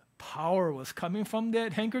 one power was coming from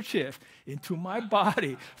that handkerchief into my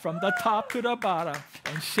body from the top to the bottom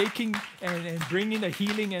and shaking and bringing the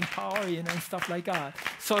healing and power, you know, and stuff like that.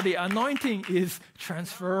 So the anointing is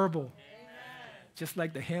transferable. Just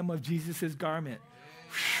like the hem of Jesus' garment.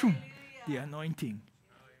 Shoom, the anointing.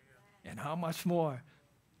 And how much more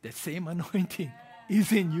that same anointing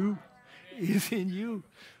is in you. Is in you.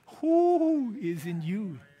 Who is in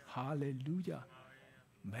you? Hallelujah.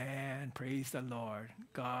 Man, praise the Lord.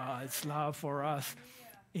 God's love for us,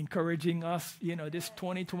 encouraging us, you know, this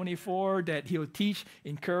 2024, that he'll teach,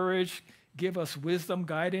 encourage, give us wisdom,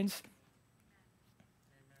 guidance.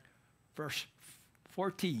 Verse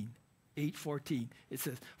 14. 8:14, it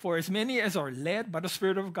says, for as many as are led by the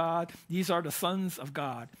Spirit of God, these are the sons of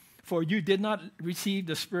God. For you did not receive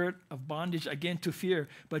the spirit of bondage again to fear,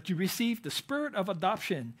 but you received the spirit of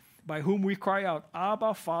adoption, by whom we cry out,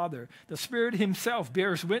 Abba, Father. The Spirit himself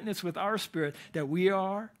bears witness with our spirit that we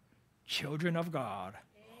are children of God.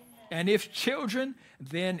 Amen. And if children,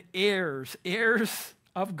 then heirs, heirs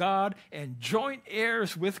of God, and joint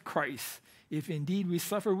heirs with Christ, if indeed we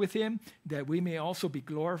suffer with him, that we may also be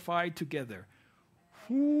glorified together.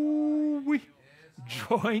 We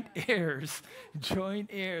joint heirs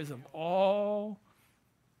of all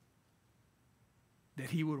that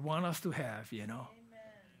he would want us to have, you know. Amen.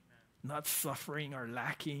 Not suffering or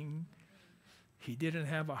lacking. He didn't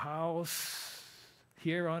have a house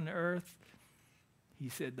here on earth. He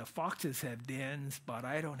said, the foxes have dens, but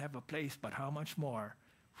I don't have a place, but how much more?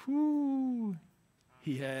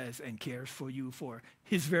 He has and cares for you for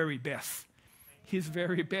his very best. His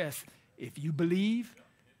very best. If you believe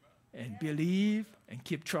and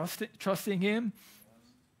keep trusting him.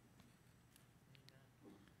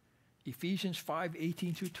 Ephesians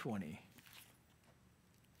 5:18-20.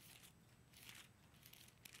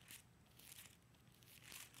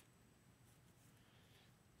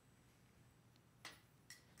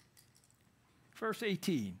 Verse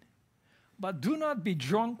 18. But do not be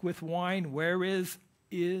drunk with wine, wherein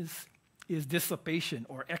is dissipation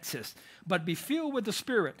or excess, but be filled with the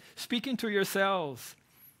Spirit, speaking to yourselves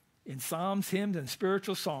in psalms, hymns, and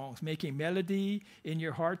spiritual songs, making melody in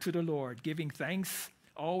your heart to the Lord, giving thanks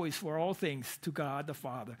always for all things to God the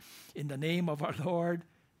Father, in the name of our Lord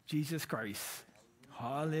Jesus Christ.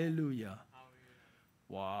 Hallelujah.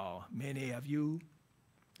 Wow, many of you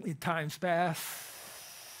in times past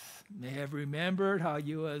may have remembered how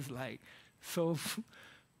you was like so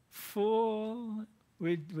full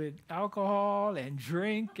with alcohol and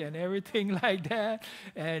drink and everything like that,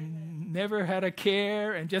 and never had a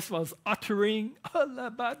care, and just was uttering,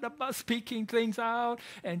 about speaking things out,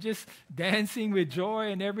 and just dancing with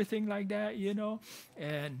joy and everything like that, you know.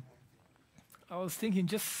 And I was thinking,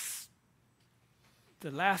 just the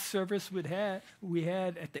last service we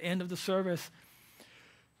had at the end of the service,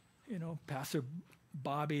 you know, Pastor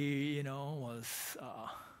Bobby, you know, was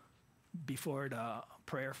before the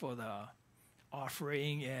prayer for the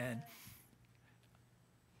offering, and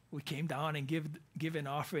we came down and give an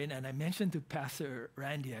offering, and I mentioned to Pastor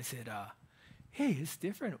Randy, I said, hey, it's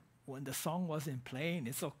different when the song wasn't playing.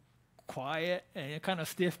 It's so quiet and kind of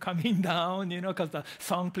stiff coming down, you know, because the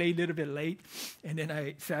song played a little bit late. And then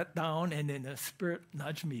I sat down, and then the Spirit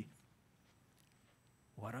nudged me,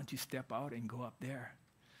 why don't you step out and go up there?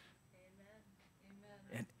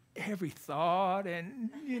 Amen. And every thought and,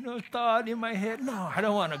 you know, thought in my head, no, I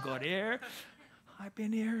don't want to go there. I've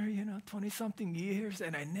been here, you know, 20-something years,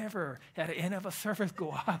 and I never, at the end of a service,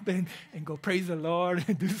 go up and go praise the Lord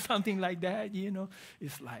and do something like that, you know.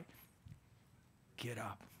 It's like, get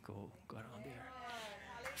up, go down there.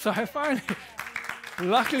 So I finally,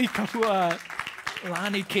 luckily,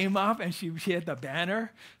 Lonnie came up, and she had the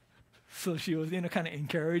banner. So she was, you know, kind of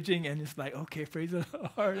encouraging, and it's like, okay, praise the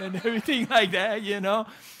Lord, and everything like that, you know.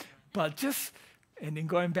 But just, and then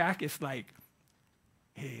going back, it's like,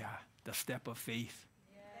 hey, the step of faith,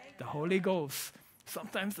 the Holy Ghost.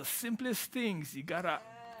 Sometimes the simplest things, you gotta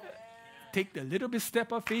take the little bit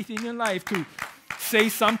step of faith in your life to say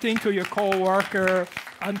something to your coworker,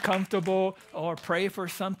 uncomfortable, or pray for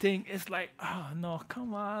something. It's like, oh no,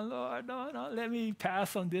 come on, Lord, no, let me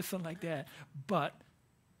pass on this one like that. But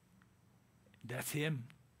that's Him.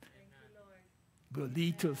 Will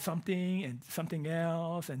lead to something and something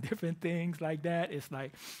else and different things like that. It's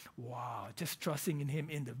like, wow, just trusting in Him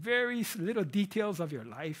in the very little details of your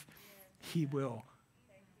life. He will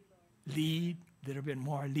lead, a little bit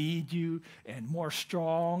more lead you, and more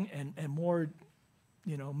strong and more,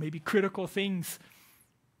 you know, maybe critical things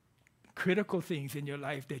in your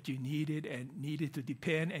life that you needed to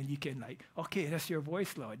depend, and you can like, okay, that's your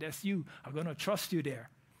voice, Lord. That's you. I'm going to trust you there.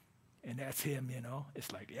 And that's Him, you know.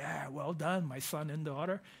 It's like, yeah, well done, my son and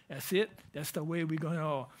daughter. That's it. That's the way we're going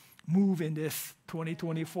to move in this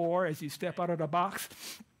 2024 as you step out of the box.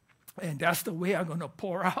 And that's the way I'm going to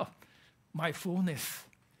pour out my fullness.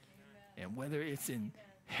 Amen. And whether it's in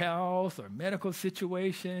health or medical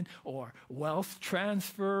situation or wealth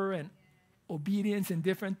transfer and obedience and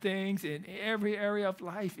different things in every area of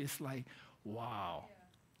life, it's like, wow,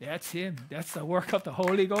 that's Him. That's the work of the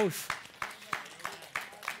Holy Ghost.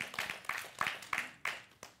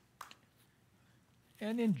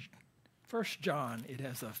 And in 1 John, it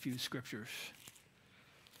has a few scriptures.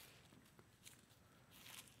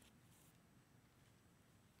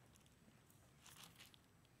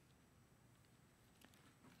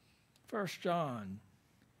 First John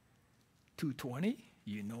 2:20,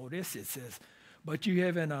 you notice it says, but you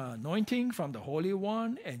have an anointing from the Holy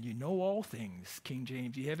One, and you know all things. King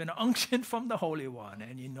James, you have an unction from the Holy One,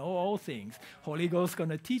 and you know all things. Holy Ghost going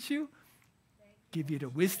to teach you, give you the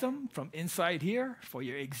wisdom from inside here for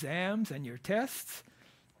your exams and your tests.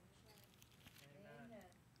 Amen.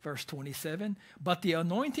 Verse 27, but the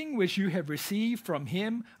anointing which you have received from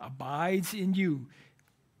Him abides in you,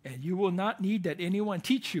 and you will not need that anyone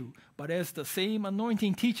teach you, but as the same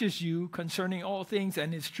anointing teaches you concerning all things,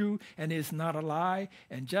 and is true and is not a lie,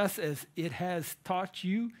 and just as it has taught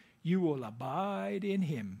you, you will abide in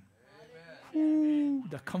Him. Ooh,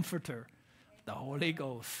 the Comforter. The Holy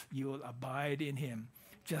Ghost, you will abide in Him.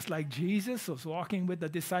 Just like Jesus was walking with the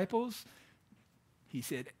disciples, He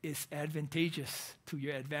said, it's advantageous to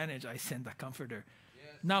your advantage, I send the Comforter.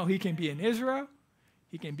 Yes. Now He can be in Israel,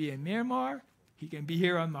 He can be in Myanmar, He can be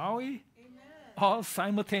here on Maui, amen, all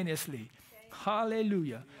simultaneously.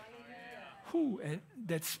 Hallelujah. Who, and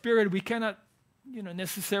that Spirit, we cannot, you know,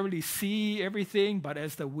 necessarily see everything, but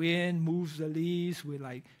as the wind moves the leaves, we're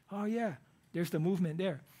like, oh yeah, there's the movement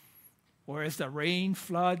there. Or as the rain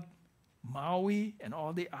flood Maui and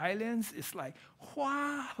all the islands, it's like,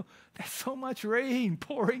 wow, there's so much rain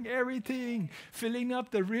pouring everything, filling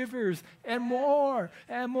up the rivers, and more,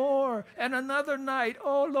 and more. And another night,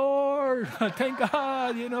 oh Lord, thank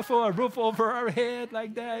God, you know, for a roof over our head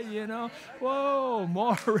like that, you know. Whoa,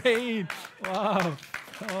 more rain. Wow.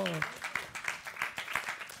 Oh.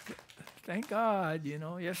 Thank God, you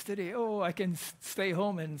know, yesterday, oh, I can stay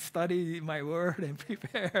home and study my word and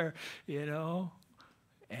prepare, you know,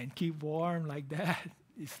 and keep warm like that.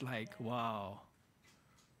 It's like, wow.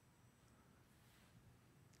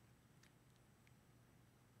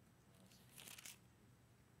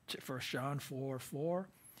 First John 4:4.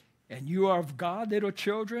 And you are of God, little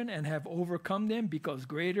children, and have overcome them, because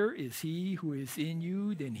greater is he who is in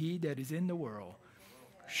you than he that is in the world.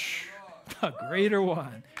 Shh. The greater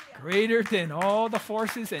one, greater than all the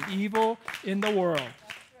forces and evil in the world.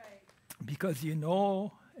 Because you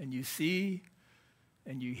know and you see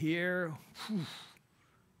and you hear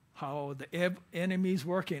how the enemy's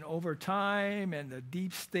working overtime, and the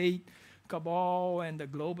deep state cabal and the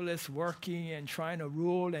globalists working and trying to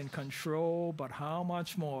rule and control, but how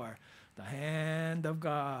much more the hand of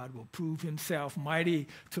God will prove himself mighty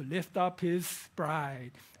to lift up his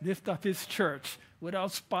bride, lift up his church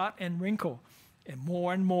without spot and wrinkle, and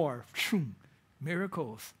more,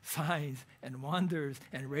 miracles, signs, and wonders,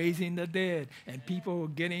 and raising the dead, and people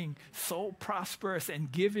getting so prosperous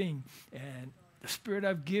and giving, and the spirit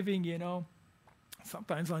of giving, you know.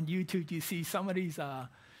 Sometimes on YouTube you see some of these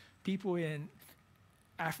people in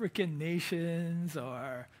African nations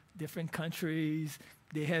or different countries,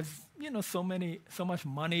 they have, you know, so much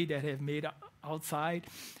money that have made outside,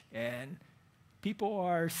 and people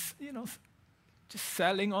are, you know, just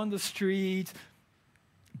selling on the streets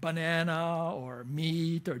banana or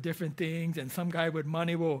meat or different things, and some guy with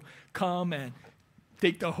money will come and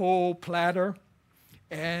take the whole platter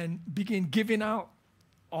and begin giving out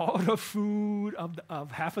all the food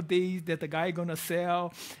of half a day that the guy gonna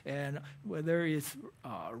sell, and whether it's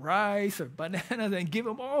rice or bananas, and give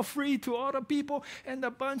them all free to all the people, and a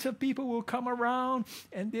bunch of people will come around,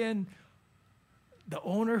 and then the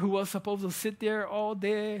owner who was supposed to sit there all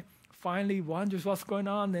day finally wonders what's going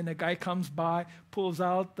on. Then the guy comes by, pulls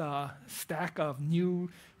out the stack of new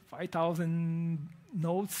 5,000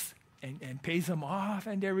 notes, and pays them off,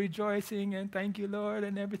 and they're rejoicing, and thank you, Lord,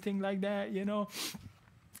 and everything like that, you know.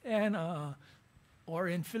 And or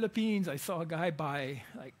in Philippines, I saw a guy buy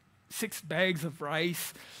like 6 bags of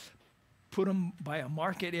rice, put them by a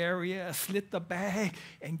market area, slit the bag,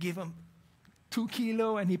 and give him 2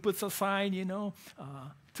 kilo, and he puts a sign, you know,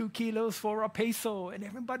 2 kilos for a peso, and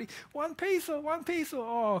everybody, 1 peso, 1 peso,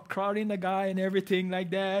 oh, crowding the guy and everything like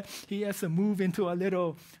that. He has to move into a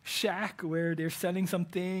little shack where they're selling some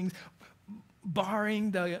things,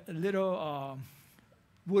 barring the little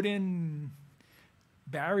wooden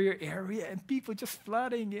barrier area, and people just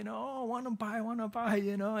flooding, you know, oh, want to buy,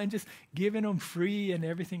 you know, and just giving them free and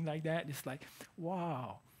everything like that. It's like,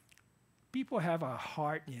 wow. People have a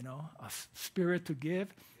heart, you know, a spirit to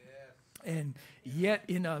give. Yes. And yet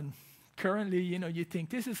currently, you know, you think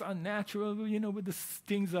this is unnatural, you know, with the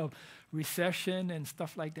things of recession and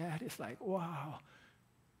stuff like that. It's like, wow.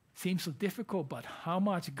 Seems so difficult, but how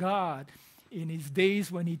much God, in his days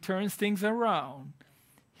when he turns things around,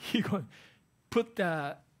 he going put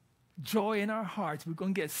the joy in our hearts. We're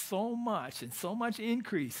going to get so much and so much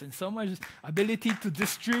increase and so much ability to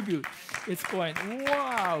distribute. It's going,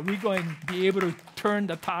 wow, we're going to be able to turn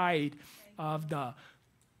the tide of the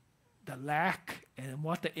lack and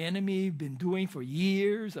what the enemy been doing for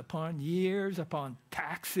years upon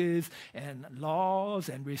taxes and laws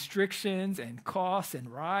and restrictions and costs and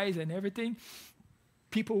rise and everything.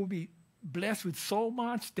 People will be blessed with so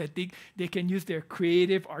much that they can use their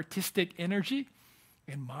creative, artistic energy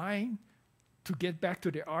and mind to get back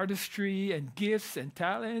to their artistry and gifts and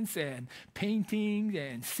talents and painting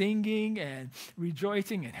and singing and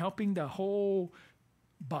rejoicing and helping the whole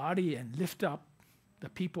body and lift up the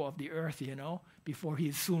people of the earth, you know, before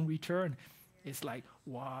he soon return. It's like,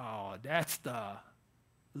 wow, that's the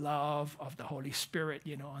love of the Holy Spirit,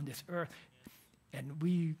 you know, on this earth. And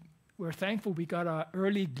we're thankful we got an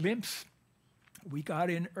early glimpse. We got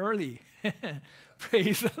in early.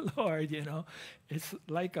 Praise the Lord, you know. It's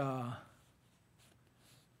like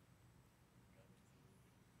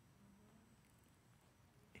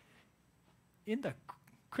in the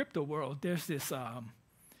crypto world, there's this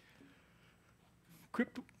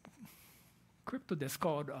crypto that's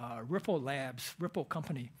called Ripple Labs, Ripple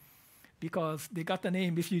Company, because they got the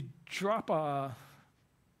name. If you drop a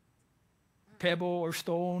pebble or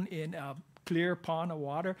stone in a clear pond of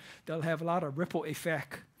water, they'll have a lot of ripple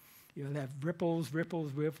effect. You'll have ripples,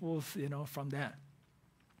 you know, from that.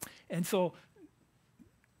 And so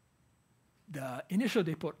the initial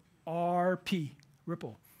they put RP,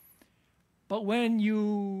 Ripple. But when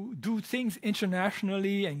you do things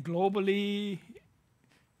internationally and globally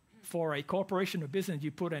for a corporation or business,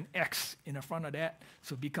 you put an X in the front of that,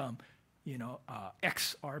 so become, you know,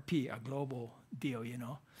 XRP, a global deal, you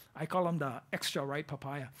know. I call them the extra ripe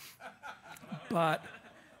papaya. But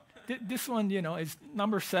this one, you know, is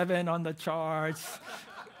number 7 on the charts,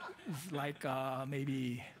 It's like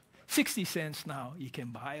maybe 60 cents now. You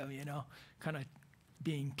can buy them, kind of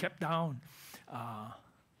being kept down.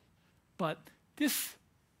 But this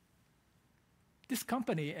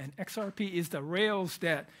company and XRP is the rails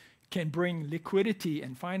that can bring liquidity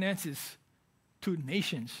and finances to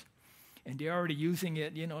nations. And they're already using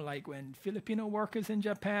it, like when Filipino workers in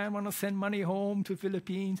Japan want to send money home to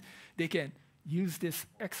Philippines, they can use this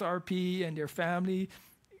XRP, and their family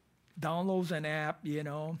downloads an app,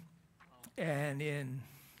 and in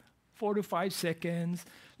 4 to 5 seconds,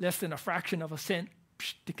 less than a fraction of a cent,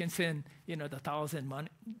 they can send, the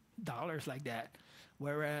 $1,000 like that.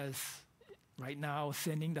 Whereas right now,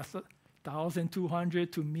 sending the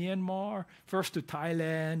 1,200 to Myanmar, first to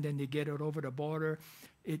Thailand, then they get it over the border.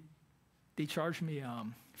 They charge me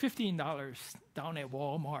 $15 down at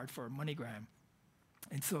Walmart for MoneyGram.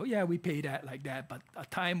 And so, yeah, we pay that like that. But a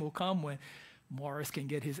time will come when Morris can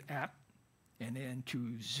get his app, and then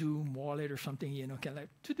to Zoom wallet or something, can like,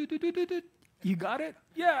 you got it?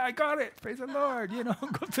 Yeah, I got it. Praise the Lord.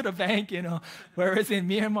 Go to the bank, Whereas in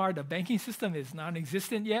Myanmar, the banking system is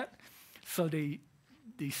non-existent yet. So they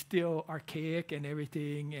still archaic and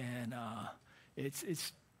everything. And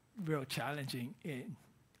it's real challenging in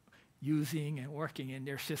using and working in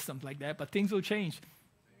their systems like that. But things will change.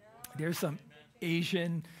 There's some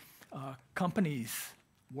Asian companies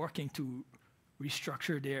working to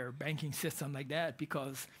restructure their banking system like that,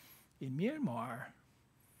 because in Myanmar,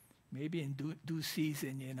 maybe in due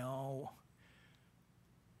season,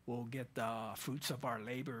 we'll get the fruits of our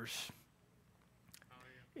labors.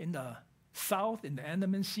 In the south, in the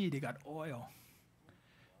Andaman Sea, they got oil.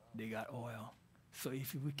 So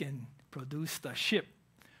if we can produce the ship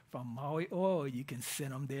from Maui oil, you can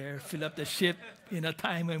send them there, fill up the ship in a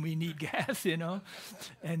time when we need gas, And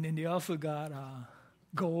then they also got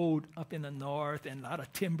gold up in the north and a lot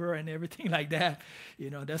of timber and everything like that.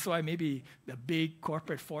 That's why maybe the big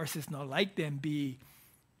corporate forces don't like them be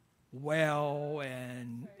well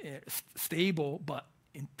and stable, but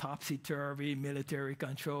in topsy-turvy military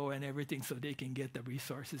control and everything, so they can get the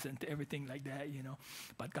resources and everything like that,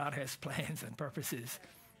 But God has plans and purposes.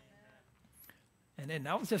 And then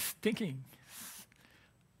I was just thinking,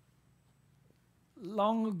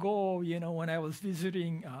 long ago, when I was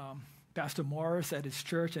visiting Pastor Morris at his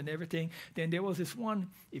church and everything, then there was this one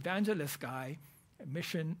evangelist guy, a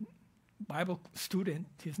mission Bible student.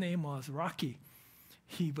 His name was Rocky.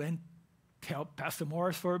 He went to help Pastor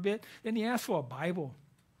Morris for a bit. Then he asked for a Bible.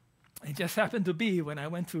 It just happened to be when I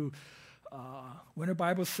went to Winter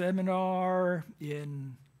Bible Seminar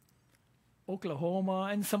in Oklahoma,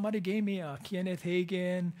 and somebody gave me a Kenneth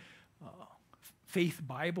Hagin Faith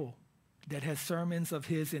Bible that has sermons of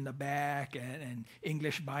his in the back and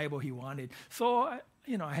English Bible he wanted. So,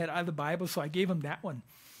 I had other Bibles, so I gave him that one.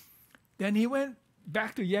 Then he went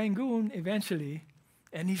back to Yangon eventually,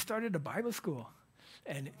 and he started a Bible school.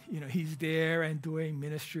 And, he's there and doing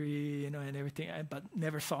ministry, and everything, but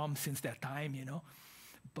never saw him since that time,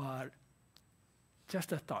 But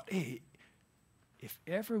just a thought, hey, if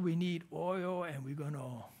ever we need oil and we're going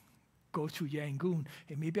to go to Yangon,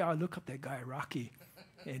 and maybe I'll look up that guy, Rocky,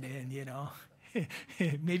 and then,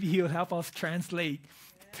 maybe he'll help us translate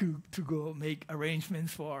to go make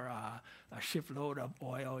arrangements for a shipload of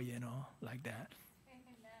oil, like that.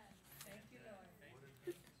 Amen. Thank you,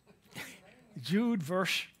 Lord. Jude,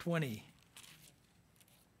 verse 20.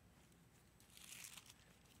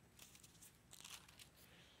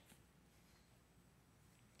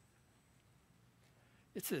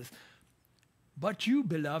 It says, "But you,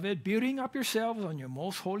 beloved, building up yourselves on your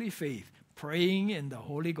most holy faith, praying in the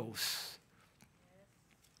Holy Ghost."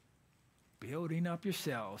 Building up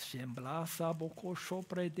yourselves.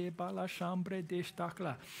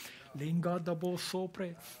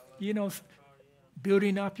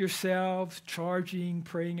 Building up yourselves, charging,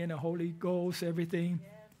 praying in the Holy Ghost, everything.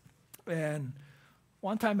 And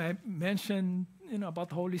one time I mentioned, about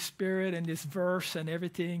the Holy Spirit and this verse and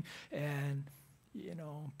everything, and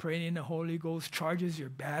praying in the Holy Ghost charges your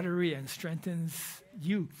battery and strengthens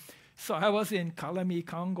you. So I was in Kalami,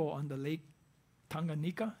 Congo, on the Lake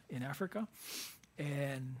Tanganyika in Africa,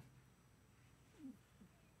 and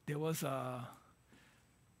there was a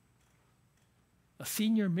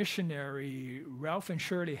senior missionary, Ralph and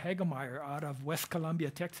Shirley Hagemeyer, out of West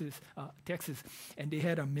Columbia, Texas, and they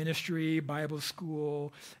had a ministry, Bible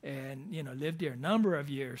school, and lived there a number of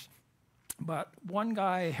years. But one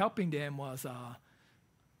guy helping them was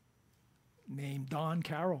named Don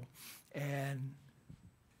Carroll, and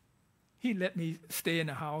he let me stay in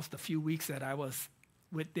the house the few weeks that I was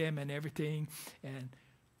with them and everything. And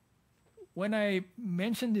when I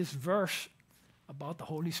mentioned this verse about the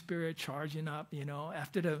Holy Spirit charging up,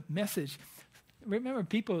 after the message. Remember,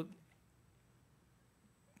 people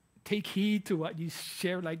take heed to what you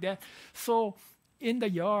share like that. So in the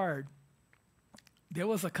yard, there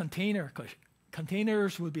was a container.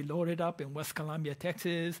 Containers would be loaded up in West Columbia,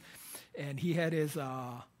 Texas, and he had his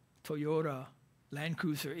Toyota Land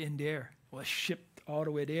Cruiser in there, was shipped all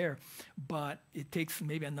the way there. But it takes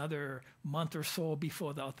maybe another month or so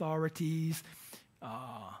before the authorities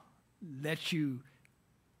let you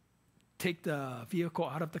take the vehicle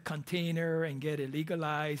out of the container and get it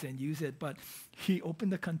legalized and use it. But he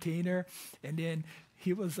opened the container, and then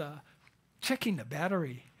he was checking the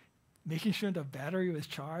battery, making sure the battery was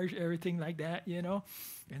charged, everything like that,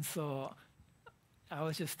 And so I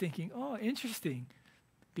was just thinking, oh, interesting.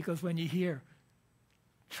 Because when you hear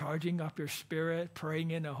charging up your spirit,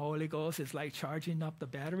 praying in the Holy Ghost, it's like charging up the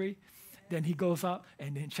battery. Then he goes up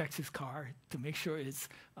and then checks his car to make sure it's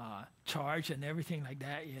charged and everything like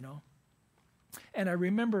that, And I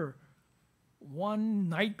remember one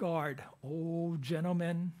night guard, old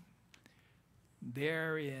gentleman,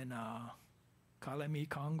 there in Kalemi,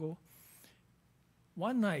 Congo.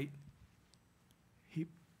 One night, he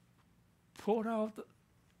pulled out,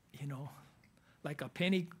 like a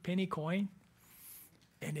penny coin,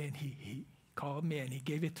 and then he called me and he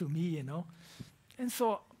gave it to me, And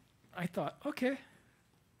so I thought, okay,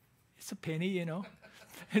 it's a penny,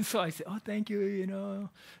 And so I said, oh, thank you,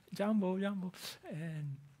 Jumbo,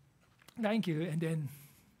 and thank you. And then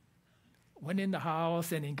went in the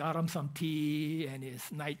house and then got him some tea and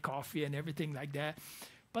his night coffee and everything like that.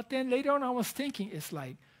 But then later on I was thinking, it's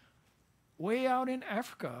like, way out in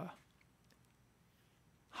Africa,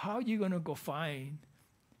 how are you going to go find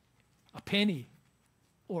a penny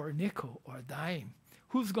or a nickel or a dime?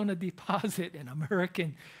 Who's going to deposit an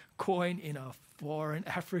American coin in a foreign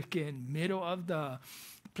African middle of the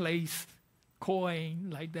place coin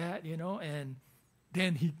like that, And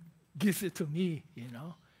then he gives it to me,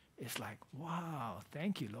 It's like, wow,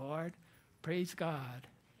 thank you, Lord. Praise God.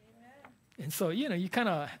 Amen. And so, you kind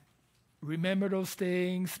of remember those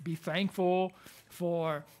things, be thankful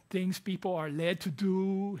for things people are led to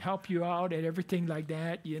do, help you out and everything like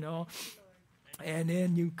that, And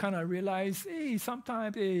then you kind of realize, hey,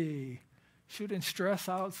 sometimes, shouldn't stress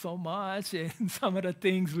out so much and some of the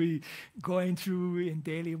things we going through in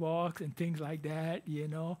daily walks and things like that,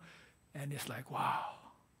 And it's like, wow,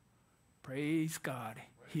 praise God.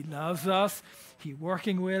 He loves us. He's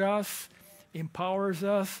working with us, empowers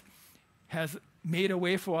us, has made a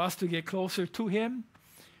way for us to get closer to him,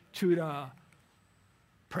 to the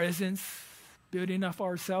presence, building up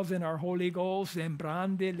ourselves in our Holy Ghost,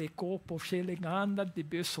 Embrande le copo sheleganda de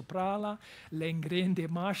besoprala, lengrende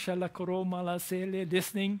masha la coroma la sele,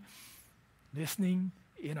 listening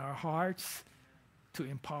in our hearts to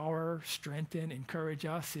empower, strengthen, encourage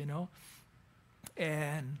us,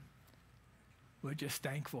 And we're just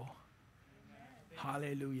thankful.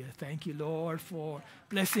 Hallelujah. Thank you, Lord, for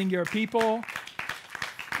blessing your people.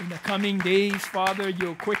 In the coming days, Father,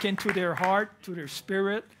 you'll quicken to their heart, to their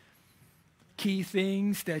spirit, key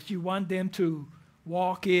things that you want them to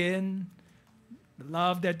walk in, the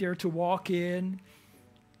love that they're to walk in,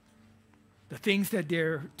 the things that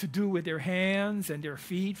they're to do with their hands and their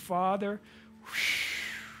feet, Father.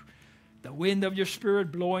 The wind of your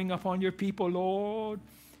Spirit blowing upon your people, Lord,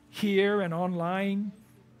 here and online.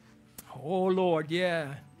 Oh, Lord,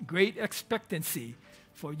 yeah, great expectancy,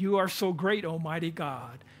 for you are so great, Almighty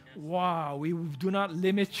God. Wow, we do not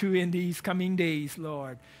limit you in these coming days,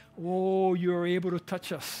 Lord. Oh, you are able to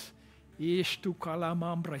touch us. Thank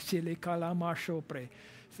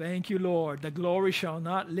you, Lord. The glory shall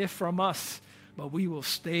not lift from us, but we will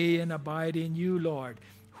stay and abide in you, Lord.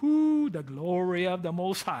 Ooh, the glory of the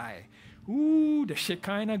Most High. Ooh, the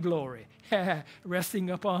Shekinah glory resting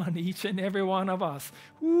upon each and every one of us.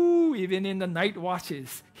 Ooh, even in the night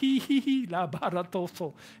watches. La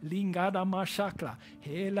baratoso, lingada mashakla,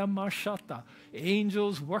 hela mashata.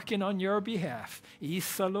 Angels working on your behalf.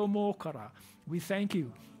 Isalomokara. We thank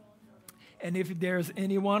you. And if there's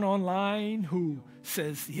anyone online who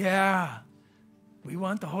says, yeah, we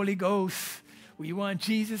want the Holy Ghost, we want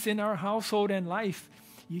Jesus in our household and life,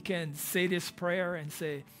 you can say this prayer and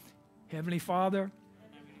say, Heavenly Father,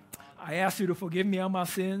 I ask you to forgive me of my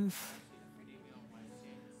sins.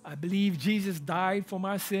 I believe Jesus died for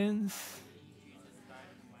my sins,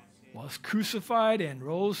 was crucified and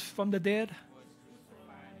rose from the dead,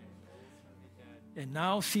 and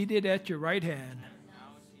now seated at your right hand,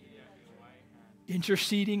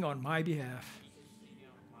 interceding on my behalf.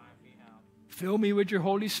 Fill me with your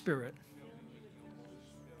Holy Spirit.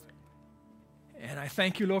 And I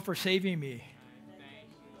thank you, Lord, for saving me.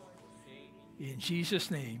 In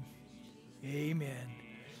Jesus' name, amen.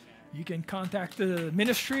 You can contact the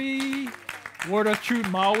ministry,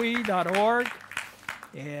 wordofTruthMaui.org.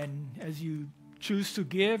 And as you choose to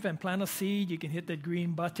give and plant a seed, you can hit that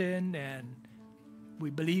green button, and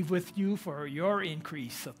we believe with you for your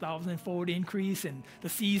increase, 1,000-fold increase in the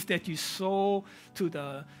seeds that you sow to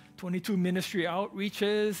the 22 ministry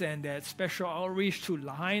outreaches and that special outreach to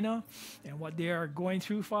Lahaina and what they are going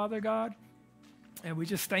through, Father God. And we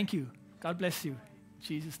just thank you. God bless you. In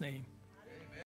Jesus' name.